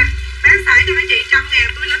con nít nè. Bán xài cho mấy chị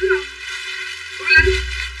 100.000 túi lính luôn. Túi lính.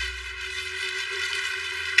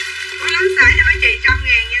 Túi lính xài cho mấy chị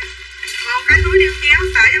 100.000 nha. Còn cái túi đeo chéo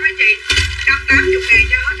xài cho mấy chị 180.000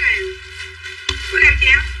 cho hết hàng. Túi đeo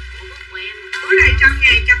chéo. Túi này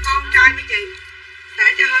 100.000 cho con trai mấy chị.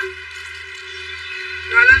 Xài cho hết.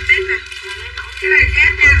 Rồi lên tiếp nè. Cái này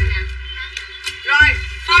khác nha. Rồi,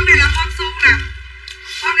 form này là form suông nè.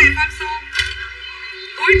 Form này form suông.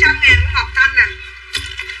 Túi 100.000 của Ngọc Thanh nè.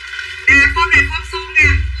 Nè, form này form suông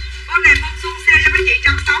nha. Form này form suông xe cho mấy chị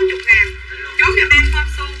 160.000. Chốt cho bên form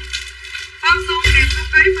suông. Form suông kèm số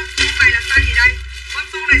ký. Form suông này là size gì đây? Form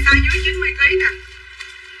suông này size dưới 90 kg nè.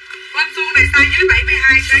 Form suông này size dưới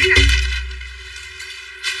 72 kg nè.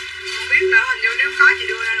 Không biết nữa, hình như nếu có chị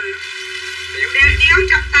đưa ra rồi. Đeo chéo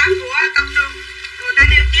 180 của Tâm Trương. Người ta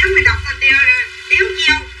đeo chéo mày đọc thành đeo đeo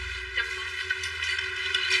chéo.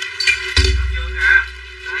 Tâm Trương hả?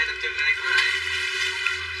 Đấy, Tâm Trương đây có đây.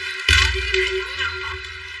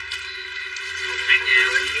 Ăn nhà.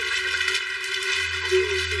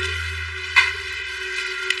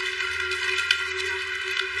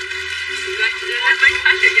 Lên mấy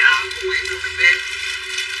cái gì vậy? Quen rồi mình biết.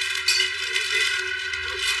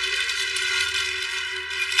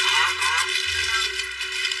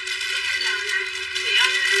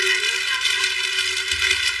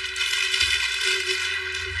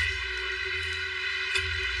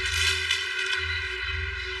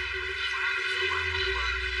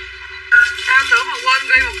 Tao tưởng mà quên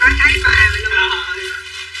đi một cái thấy bà mày luôn.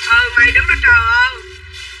 Mày đứng đó trời ơi.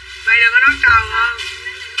 Mày đừng có nói trời ơi.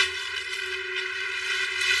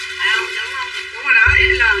 Đúng rồi đó, ý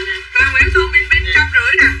là bà Nguyễn Thương Bin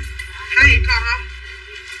 150 nè. Hay còn không?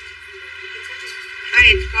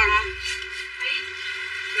 Hay còn không?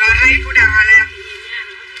 Rồi hay của Đào Hà Lan.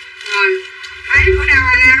 Rồi hay của Đào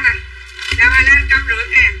Hà Lan nè. Đào Hà Lan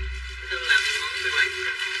 150.000.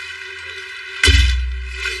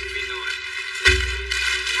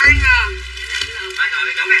 Mai ngờ. Mai ngờ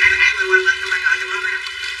cái chỗ này hai quay quanh lên cái mai ngờ trong đó mấy.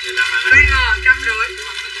 Mai ngờ 150.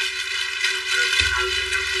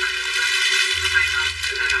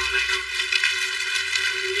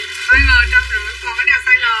 Mai ngờ 150. Còn cái nào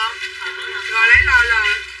size L không? Rồi lấy L.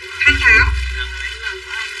 Thanh Thảo.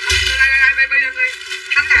 Đây bây giờ đi.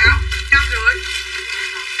 Thanh Thảo 150.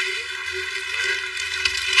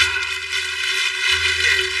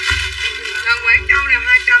 Còn Quảng Châu này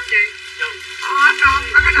 200 chị. Hết không?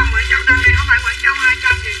 Có cái đồng Quảng Châu đây này không phải Quảng Châu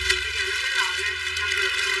 200 chị.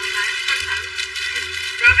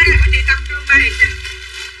 Rồi cái này của chị Tâm Trương 3 nè.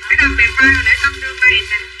 Cái đồng bẹt vai hồi nãy Tâm Trương 3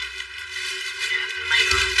 nè.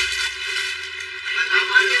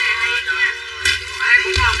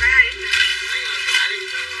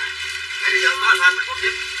 thôi mình không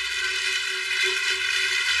tiếp.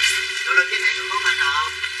 Đâu lên cái hẹn có bạn nào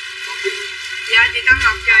không? Còn biết. Dạ chị Tâm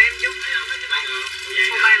Ngọc chờ em chút. Thấy không? Thấy bạn rồi.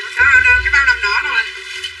 Màu vàng đâu cái bao đầm đỏ rồi.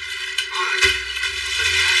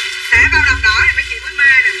 Xả bao đầm đỏ thì mấy chị mới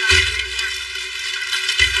mê nè.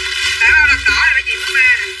 Xả bao đầm đỏ thì mấy chị mới mê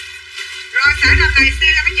nè. Rồi xả đầm này xe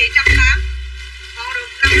cho mấy chị 180. Còn được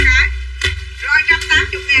 5 cái. Rồi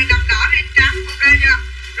 180.000 đầm đỏ lên trắng, ok chưa?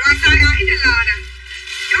 Rồi size XL nè.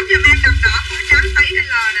 Chốt giùm em đầm đỏ phối trắng size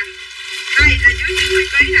XL nè. Đây là dưới 90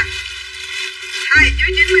 kg nè. Đây dưới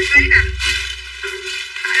 90 kg nè.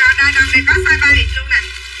 Rồi đây đầm này có size 3 địch luôn nè.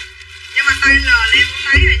 Nhưng mà size L là em cũng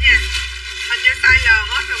thấy rồi nha. Hình như size L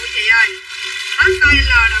hết rồi quý vị ơi. Hết size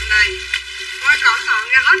L đầm này. Coi cẩn thận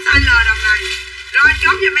nha, hết size L đầm này. Rồi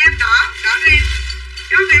chốt giùm em đỏ riêng.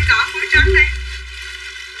 Chốt em đỏ phối trắng đi.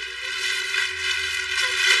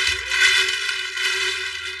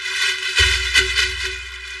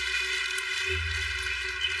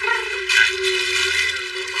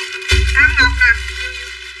 Tam Ngọc nè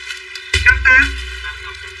 180.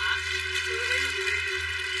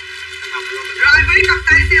 Rồi với còng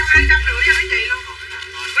tay siêu 250 cho mấy chị luôn.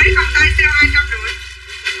 Với còng tay siêu 250.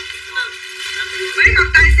 Với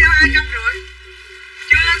còng tay siêu 250.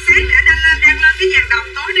 Chưa lên xếp để đem lên cái vàng đồng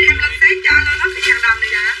tối đi em lên xếp cho lên hết cái vàng đồng này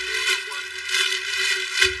đã.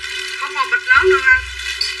 Không còn bịch lớn luôn anh.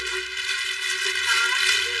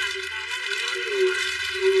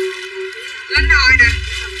 Linh hồi nè.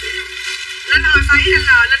 Linh hồi size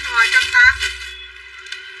XL, linh hồi 180.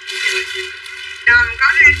 Đầm có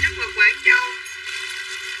ren trước ngực Quảng Châu.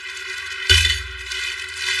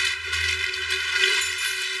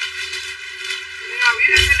 Ngồi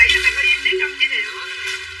dưới đây nãy giờ mày có im tiếng trong chứ nè.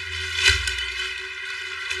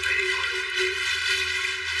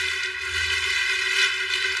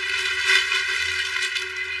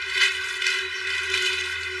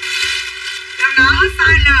 Đầm đỏ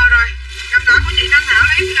size L rồi. Đầm đỏ của chị Thanh Thảo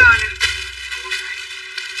lấy XL nè.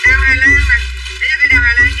 Đeo Hà Lan nè. Thấy cho cái đeo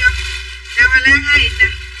Hà Lan chưa? Đeo Hà Lan 2 nè.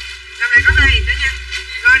 Đầm này có 3 nữa nha.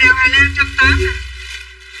 Rồi đeo Hà Lan 180 nè.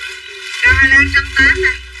 Đeo Hà Lan 180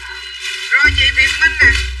 nè. Rồi chị Việt Minh nè.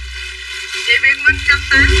 Chị Việt Minh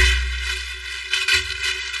 180 nè.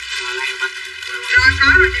 Rồi có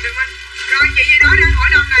rồi chị Việt Minh. Rồi chị gì đó đang hỏi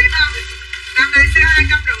đầm này phải không? Đầm này size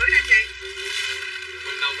 250 nè chị.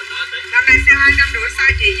 Đầm này size 250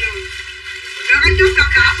 size chị vừa. Rồi có chút đầm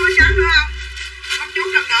đỏ phối trắng nữa không? Có chút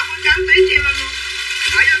đầm đỏ phối trắng tí chia lên luôn.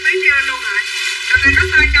 Hỏi cho tí chia lên luôn hả? Đầm này có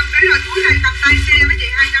 200 kg rồi túi này cầm tay xe cho mấy chị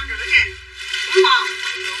 250 ngàn. Túi bò.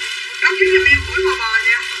 Đóng giúp giùm em túi bò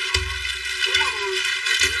nha. Túi bò.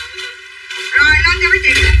 Rồi lên cho mấy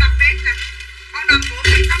chị con đầm bếp nè. Con đầm của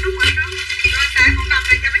bếp tắm đúng rồi trước. Rồi xả con đầm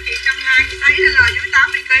này cho mấy chị 120. Size XL dưới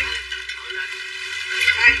 80 kg.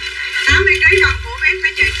 Đây. 80 kg đầm của bếp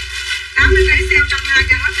mấy chị. 80 kg sale 120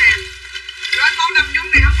 cho hết hàng. Rồi con đầm nhung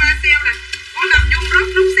này hôm qua sale nè. Con đầm nhung rớt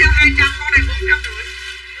lúc sale 200, con này 450.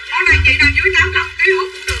 Con này chị nào dưới 85 kg hút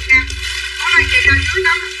cũng được nha. Con này chị nào dưới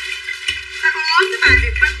 85. Sao con ốm cái bà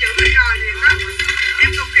Việt Minh giữ rồi rồi thì đó. Em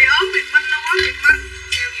cực kỳ ốm Việt Minh luôn á Việt Minh.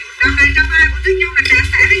 Đầm này 120 của Tuyết Nhung này đã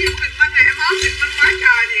xả cái gì của Việt Minh này em ốm Việt Minh quá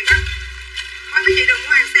trời thì đó. Thôi mấy chị đừng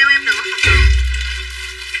mua hàng sale em nữa.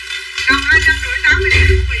 Đầm 250 80 điểm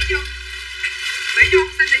của Mỹ Dung. Mỹ Dung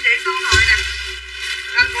xin địa chỉ số thoại nè.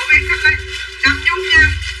 Đầm của bé khách đây. Đầm Dung nha.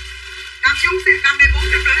 Đầm Dung đầm này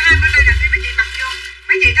 450 hai bên đây là khi mấy chị mặc vô.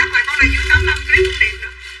 Mấy chị thắc mắc con này dưới 85 kg cũng đẹp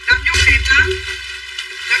nữa. Đầm Dung đẹp lắm.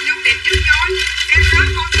 Đầm Dung đẹp nhất nhối. Em có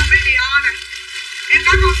con sơ mi Dior nè. Em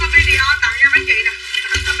có con sơ mi Dior tặng cho mấy chị nè.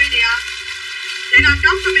 Tặng sơ mi Dior. Để nào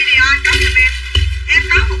chốt sơ mi Dior chốt giùm em. Em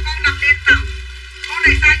có một con đầm đen tầng. Con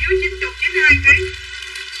này size dưới 90 92 kg.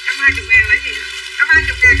 120 ngàn là gì?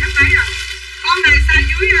 120 ngàn khách thấy rồi. Con này size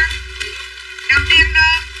dưới ha. Đầm đen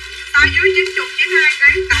size dưới 90 92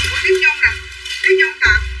 kg tặng của Tuyết Nhung nè. Tuyết Nhung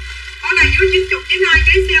tặng. Con này dưới 90 92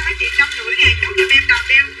 kg sale mấy chị 150 ngàn chốt cho em đầm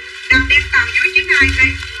đen tặng dưới 92 kg.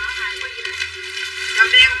 Đầm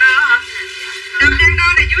đen đơ hả? Đầm đen đơ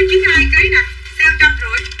này dưới 92 kg nè, sale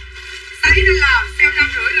 150. Size L sale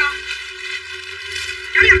 150 luôn.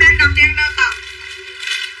 Chốt cho em đầm đen đơ tặng.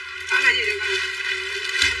 Đó là gì được không?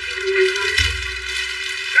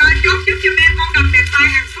 Rồi chốt giúp cho em con đầm đẹp vai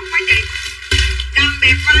hàng xúc mấy chị. Đầm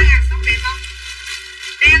đẹp vai hàng xúc đẹp không?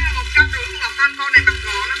 Đen là 150 của Ngọc Thanh, con này mặc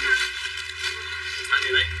gọn lắm mà.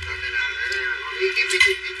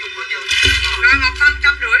 Rồi Ngọc Thanh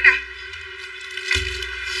 150 nè.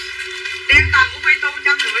 Đen tầng của Vi Tu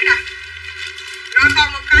 150 nè. Rồi còn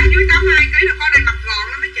một cái dưới 82 kg là con này mặc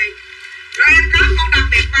gọn lắm mấy chị. Rồi em có con đầm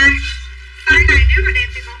đẹp vai. Size này nếu mà đẹp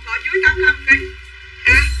thì còn có dưới 85 kg.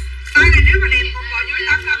 Hả? Size này nếu mà đẹp còn có dưới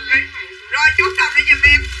 85 kg. Rồi chốt đầm này giùm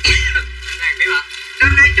em.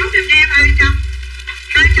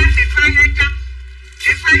 Mai 200.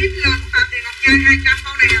 Em thấy lời của Phạm Thị Ngọc Giai 200.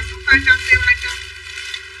 Con này hàng xuất 300, sale 200.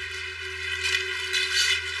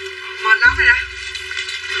 Mệt lắm rồi đó.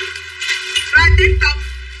 Rồi tiếp tục.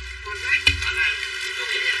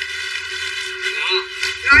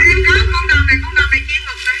 Rồi em có con đầm này chia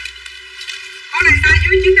ngực này. Con này size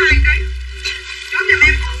dưới 92 kg. Chốt giùm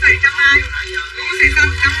em con xì 120. Con xì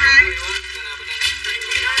 120.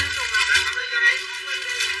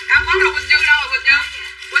 Áo khoác là Quỳnh Như đâu rồi Quỳnh Như?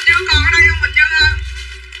 Quỳnh Như còn ở đây không Quỳnh Như ơi?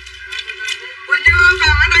 Quỳnh Như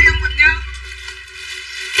còn ở đây không Quỳnh Như?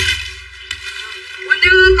 Quỳnh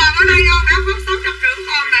Như còn ở đây không? Áo khoác 650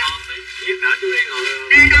 con nè.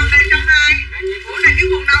 Nè đầm này 120. Ủa này cái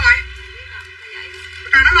quần đâu rồi?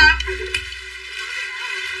 Trời đất ơi.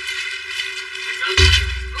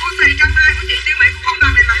 Cô xì 120 của chị Tiêu Mỹ cũng không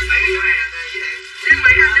đầm này mặc xì. Tiêu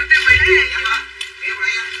Mỹ hình như Tiêu Mỹ lấy hàng chưa? Tiêu Mỹ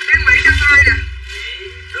 120 nè.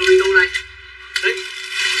 Đưa đi luôn đây.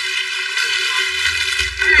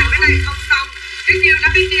 Cái này không xong. Cái kia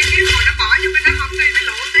rồi nó bỏ vô cái nó không đi nó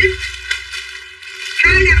lỗ tiếp.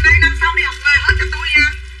 Hai gần đây năm sau đi học về hết cho tôi nha.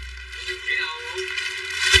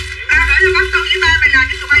 Tao gửi cho bác Tư với ba mày làm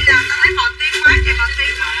cho tụi bay làm. Tao thấy mệt tim quá trời mệt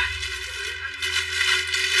tim rồi.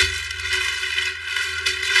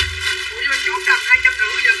 Ủa vô chốt đầm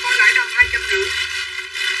 250. Giờ coi lại đầm 250.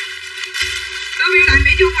 Tôi biểu lại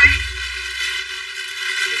Mỹ Dung mày.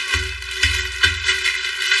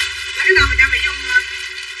 Lấy cái đầm mà cho Mỹ Dung thôi.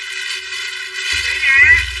 Đấy nè.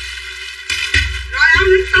 Rồi áo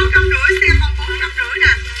lính 650, xe còn 450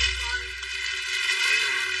 nè.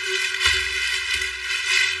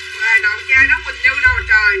 Rồi đầu trai đó Quỳnh Như đâu rồi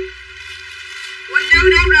trời. Quỳnh Như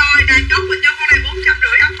đâu rồi, nè chốt Quỳnh Như con này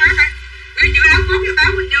 450 áo khoác đây. Ghi chữ áo khoác cho báo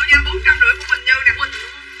Quỳnh Như nha, 450 của Quỳnh Như nè.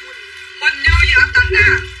 Quỳnh Như gì ở tỉnh á.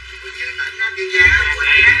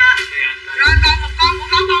 Rồi còn một con của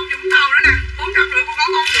có con Vũng Tàu nữa nè, 450 của có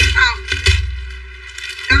con Vũng Tàu.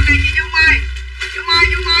 Đầm này chị Dung ơi.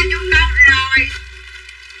 Dung đâu rồi.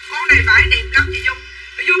 Con này vải đẹp lắm chị Dung.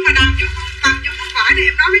 Dung mà cầm vô con vải này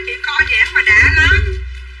em nói với chị co giãn mà đã lắm.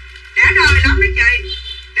 Đã đời lắm mấy chị.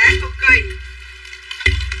 Đã cực kỳ.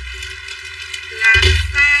 Làm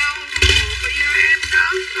sao bây giờ em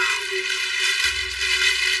đớn không.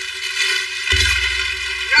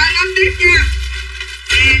 Rồi lên tiếp nha.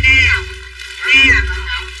 Nè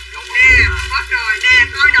hết rồi nè.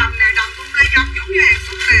 Coi đầm nè. Đầm tung lê dông giống như hàng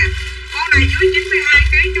xúc nè. Con này dưới 92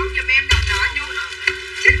 kg chốt giùm em đầm đỏ nhúng.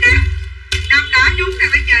 Xích nè. Đầm đỏ nhúng nè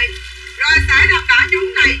mấy chị. Rồi xả đầm đỏ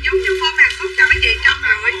nhúng này giống như form hàng xúc cho mấy chị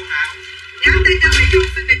 150. Nhắn tin cho Mỹ Dung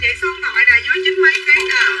xin địa chỉ số điện thoại này dưới 9 mấy kg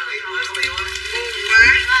nè. Buồn quá.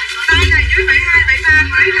 Tay này dưới 72 73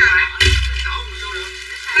 kg nè.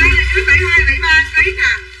 Tay này dưới 72 73 kg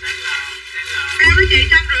nè. Em với chị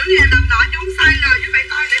 150 ngàn đầm đỏ nhúng size L dưới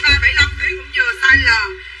 73 75 kg cũng vừa size L.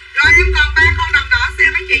 Rồi em còn 3 con đầm đỏ xe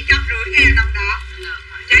mấy chị 150 ngàn đầm đỏ.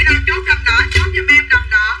 Chị nào chốt đầm đỏ chốt giùm em đầm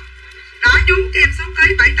đỏ. Đỏ nhúng kèm số ký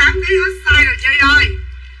 78 kg hết size rồi chị ơi.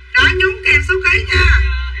 Đỏ nhúng kèm số ký nha.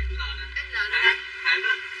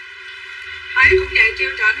 Ấy cũng vậy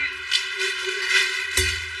kêu trở đi.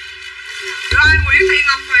 Rồi Nguyễn Thị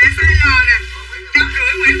Ngọc Huệ size L nè.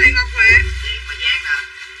 150 Nguyễn Thị Ngọc Huệ.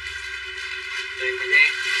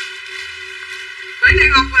 Nguyễn Thị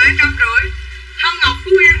Ngọc Huệ 150. Hân Ngọc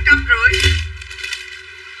Phú Yên 150.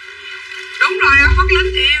 Đúng rồi áo khoác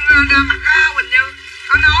lính chị Yên mặc Quỳnh Như.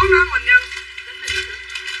 Có nón đó Quỳnh Như.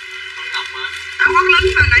 Áo khoác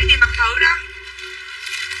lính mà nãy chị mặc thử đó.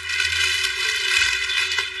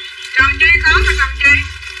 Trần Duy có mà Trần Duy.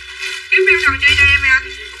 Kiếm bill Trần Duy cho em nè.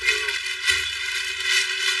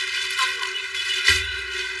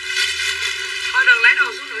 Thôi đừng lấy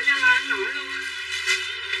đồ xuống nữa nha, la anh nổi luôn á.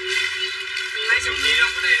 Đừng lấy xuống nữa.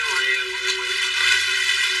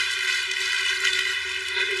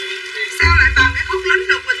 Sao lại bằng cái khúc lính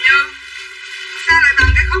được Quỳnh Như? Sao lại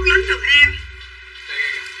bằng cái khúc lính được em?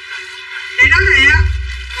 Chị nói thiệt,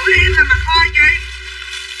 của em là mặt thôi chị.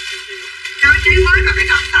 Trần Chi mới có cái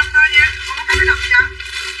đầm xanh thôi nha, không có cái đầm trắng.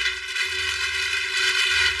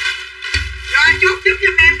 Rồi chốt giúp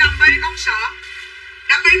giùm em đầm bi công sở.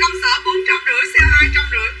 Đầm bi công sở 450, sale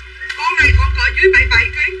 250. Con này còn cỡ dưới 77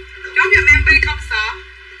 kg. Chốt giùm em bi công sở.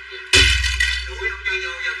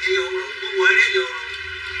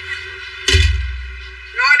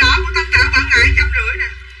 Rồi đỏ của Tân Thảo Quảng Ngãi 150 nè.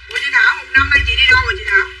 Ủa chị Thảo, một năm nay chị đi đâu rồi chị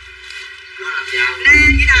Thảo? Nè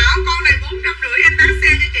chị Thảo, con này 450 em bán xe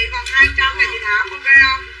cho chị còn 200 nè chị Thảo, ok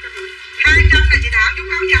không? 200 nè chị Thảo, chút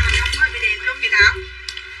áo dài không hơi bị đẹp luôn chị Thảo.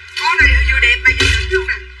 Con này vừa đẹp mà vừa đỉnh luôn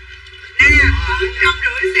nè. Nè,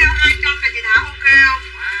 450 sale 200 nè chị Thảo, ok không?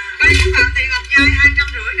 Đây của Phạm Thị Ngọc Giai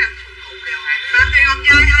 250 nè. Phạm Thị Ngọc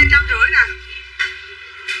Giai 250 nè.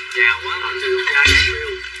 Già quá mà từ ra cái view.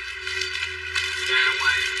 Ra ở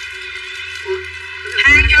ngoài.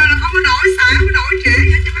 Hàng giờ là không có đổi xả, không có đổi trễ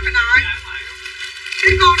hết chứ mấy bạn nội.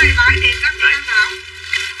 Cái con này bãi điện lắm chị Thanh Thảo.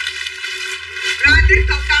 Rồi tiếp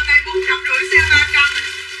tục tầm này 450 xe 300 này.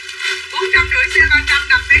 450 xe 300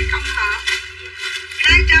 đầm bé không thở.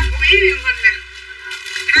 200 của bé Huyền Huỳnh nè.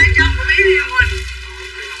 200 của bé Huyền Huỳnh.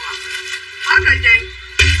 Hết rồi chị.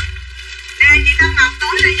 Nè chị Tân Ngọc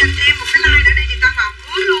tối nay dành cho em một cái like nữa đi chị Tân Ngọc.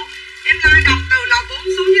 Hứa luôn. Em like đầm từ lầu 4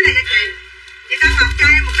 xuống dưới đây cho chị. Chị Tân Ngọc cho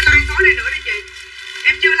em một cái like tối nay nữa đi chị.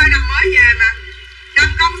 Em chưa like đầm mới về mà. Đầm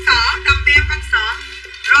công sở, đầm beo công sở.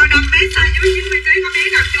 Rồi đầm bé size dưới 90kg, có bé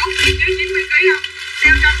nào chốt bé dưới 90kg không?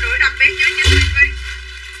 Đeo 150 đầm bé dưới 90kg.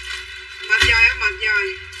 Mệt rồi em, mệt rồi.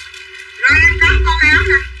 Rồi em có con áo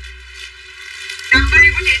nè. Đầm bi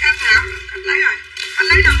của chị Thanh Thảo, khách lấy rồi. Khách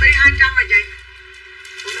lấy đầm bi 200 rồi chị.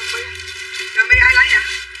 Ủa đầm bi? Đầm bi ai lấy vậy?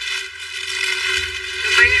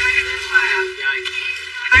 Đầm bi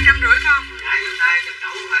 250 không? Trả cho tay cho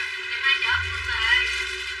cậu rồi.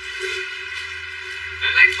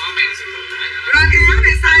 Lấy có men sử dụng để cho nó. Rồi cái áo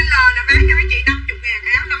này size L nè, bán cho mấy chị 50.000,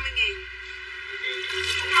 cái áo 50.000.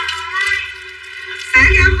 Xả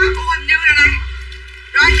cái áo khoác của Quần Như nè đây.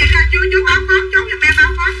 Rồi chị là chú áo khoác, chốt cho em áo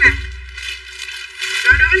khoác nè.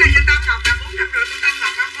 Rồi đưa cái này cho Tâm Ngọc là 450 của Tâm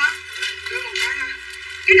Ngọc áo khoác. Đưa một cái thôi.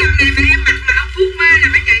 Cái đầm này mà em mặc mà áo Phước Mê nè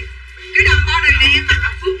mấy chị. Cái đầm body này em mặc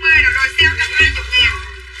áo Phước Mê nè, rồi sale 120.000.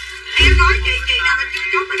 Em nói chị nào mà chưa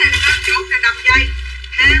chốt cái này lên chốt là đầm dây.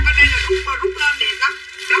 Bên đây là rút lên đẹp lắm.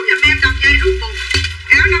 Chốt giùm em đầm dây rút bụng.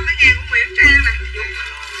 Áo 50.000 của Nguyễn Trang nè.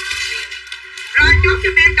 Rồi chốt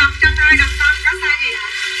giùm em đầm 120, đầm xanh có size gì hả?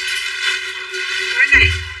 Rồi này.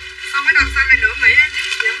 Xong cái đầm xanh này nửa Mỹ em.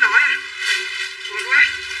 Chị không nổi à. Mệt quá.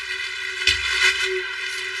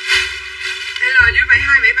 L dưới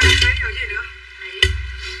 72, 73 kg rồi gì nữa.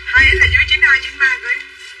 2X là dưới 92, 93 kg.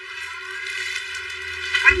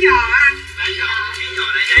 Bánh giò hả anh? Bánh giò, cái giò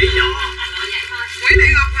này giấy giò. Nguyễn Thị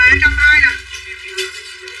Ngọc Huệ 120 nè.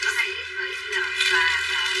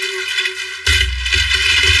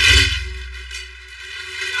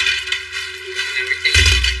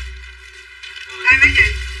 Đây mấy chị.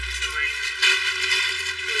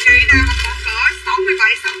 Chị nào mà còn cỡ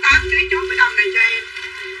 67, 68 kg chốt cái đầm này cho em.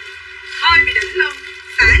 Hơi bị đỉnh luôn.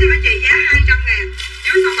 Xả cho mấy chị giá 200.000.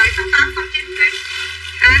 Dưới 67, 68, 69 kg.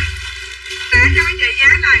 À, xả cho mấy chị giá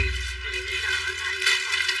này.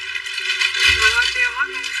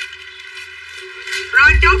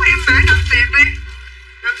 Rồi chốt em mã đầm xẹp đi.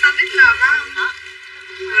 Đầm xanh XL phải không?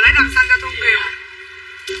 Rồi lấy đầm xanh cho Thu Kiều.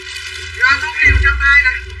 Rồi Thu Kiều 120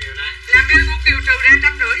 nè. Làm bill Thu Kiều trừ ra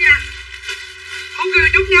 150 nha. Thu Kiều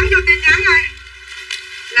chút nhắn vô tin nhắn ơi.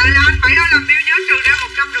 Là anh Bảy ơi làm bill nhớ trừ ra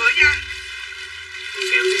 150 nha.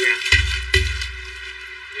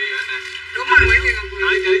 Đúng rồi Nguyễn Thị Ngọc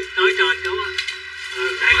Huệ. Tới trên đúng không?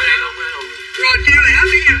 Đây luôn. Rồi treo lại hết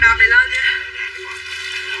cái dàn đầm này lên nha.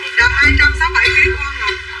 Đầm 267 kg của Hân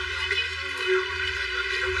Ngọc.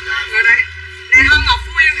 Rồi đây. Đây Hân Ngọc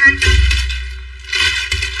Phú Yên 200.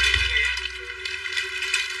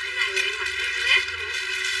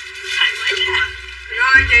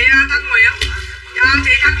 Rồi chị Thanh Nguyễn.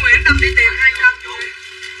 Chị Thanh Nguyễn đầm đi tiền 200.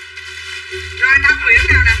 Rồi Thanh Nguyễn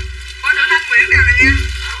nào nè. Coi thử Thanh Nguyễn nào nè nha.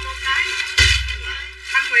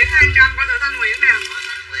 Thanh Nguyễn 200, coi thử Thanh Nguyễn nào.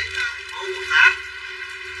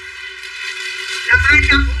 Đầm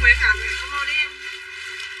 200 của Nguyễn Hạnh.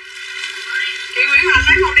 Chị Nguyễn Hạnh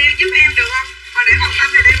lấy màu đen giúp em được không? Hồi nãy màu xanh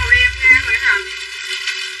thì đây màu đen nha Nguyễn Hạnh.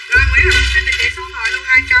 Rồi Nguyễn Hạnh xin địa chỉ số điện thoại luôn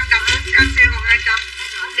 200, đầm 400 xe còn 200.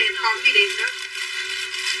 Không đẹp còn gì đẹp nữa.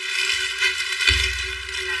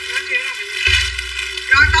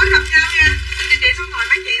 Rồi tối gặp nhau nha. Xin địa chỉ số điện thoại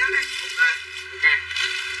mấy chị đó đây.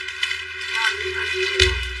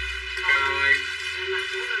 Rồi.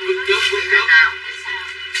 Bước chốt.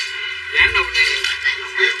 Dán đâu nè.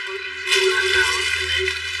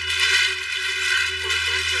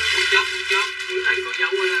 Bước chốt. Nguyễn Thành có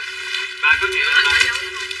dấu đó. Ba có nghề lên ba.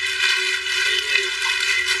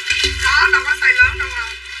 Đó, đâu có size lớn đâu mà.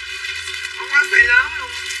 Không có size lớn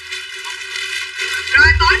luôn. Rồi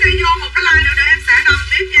tối nay vô một cái like nữa để em sẽ đầm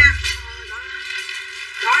tiếp nha.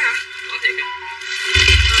 Đó hả? Có thiệt á.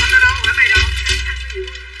 Nó đâu, hỏi mày đâu.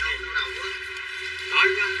 Đói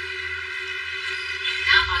quá.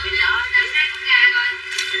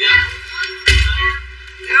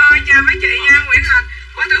 Rồi chào mấy chị nha Nguyễn Hạnh.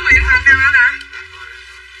 Có thử Nguyễn Hạnh nào hả nè?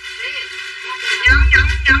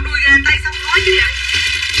 Nhận đuôi gà tay xong khói chứ vậy.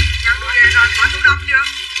 Nhận đuôi gà rồi khỏi tủ đông chưa?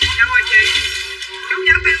 Nhận rồi chị. Chút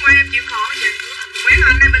nhắn tin qua em chịu khó vậy. Nguyễn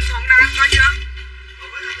Hạnh này Bình Thuận nè anh coi chưa?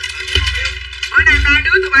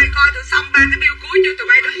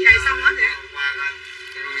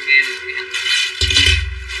 nghe được cái anh.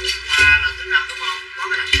 Hôm qua là thứ năm đúng không? Có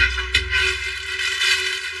cái đặc sản 50 ngàn.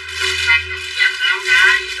 Đồng xanh, đồng chặt, áo đá,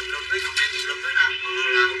 gì tùm lum với comment tùm lum với nè.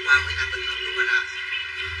 Là hôm qua phải làm bình thường đúng rồi nè.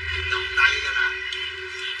 Động tay cho nè.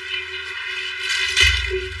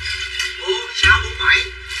 Ủa, 647.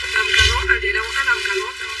 Đầm cà rốt rồi chị, đâu có đầm cà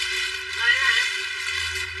rốt đâu. Rồi là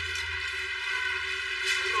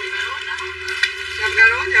Đầm cà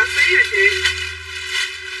rốt nhỏ xí rồi chị.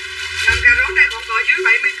 Đầm cà rốt này còn cỡ dưới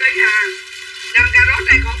 70kg à. Đầm cà rốt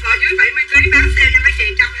này còn cỡ dưới 70kg, bán xe cho mấy chị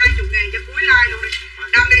 120 ngàn cho cuối like luôn đi.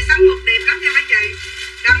 Đầm này sắn ngực đẹp lắm nha mấy chị.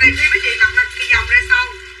 Đầm này khi mấy chị mặc cái vòng ra sau,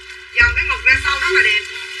 vòng cái ngực ra sau rất là đẹp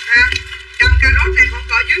ha. Đầm cà rốt này còn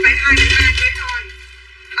cỡ dưới 72kg thôi.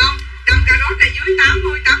 Không, đầm cà rốt này dưới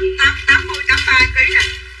 83kg nè.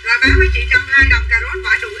 Rồi bán với chị 120 đầm cà rốt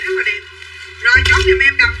vải đuổi rất là đẹp. Rồi chốt giùm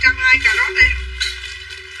em đầm 120 cà rốt đi.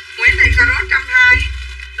 Nguyễn Thị cà rốt 120.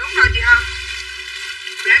 Đúng rồi chị Hân.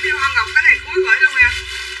 Để Bill Hân Ngọc cái này cuối gửi luôn em.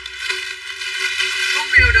 Con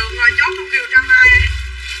Kiều được rồi, chốt con Kiều 120 đi.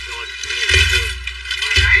 Rồi,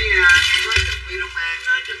 hồi nãy em có Trần Vi Long An,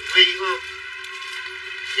 Trần Vi phải không?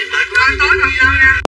 Vậy mà Rồi tối gặp nhau nha.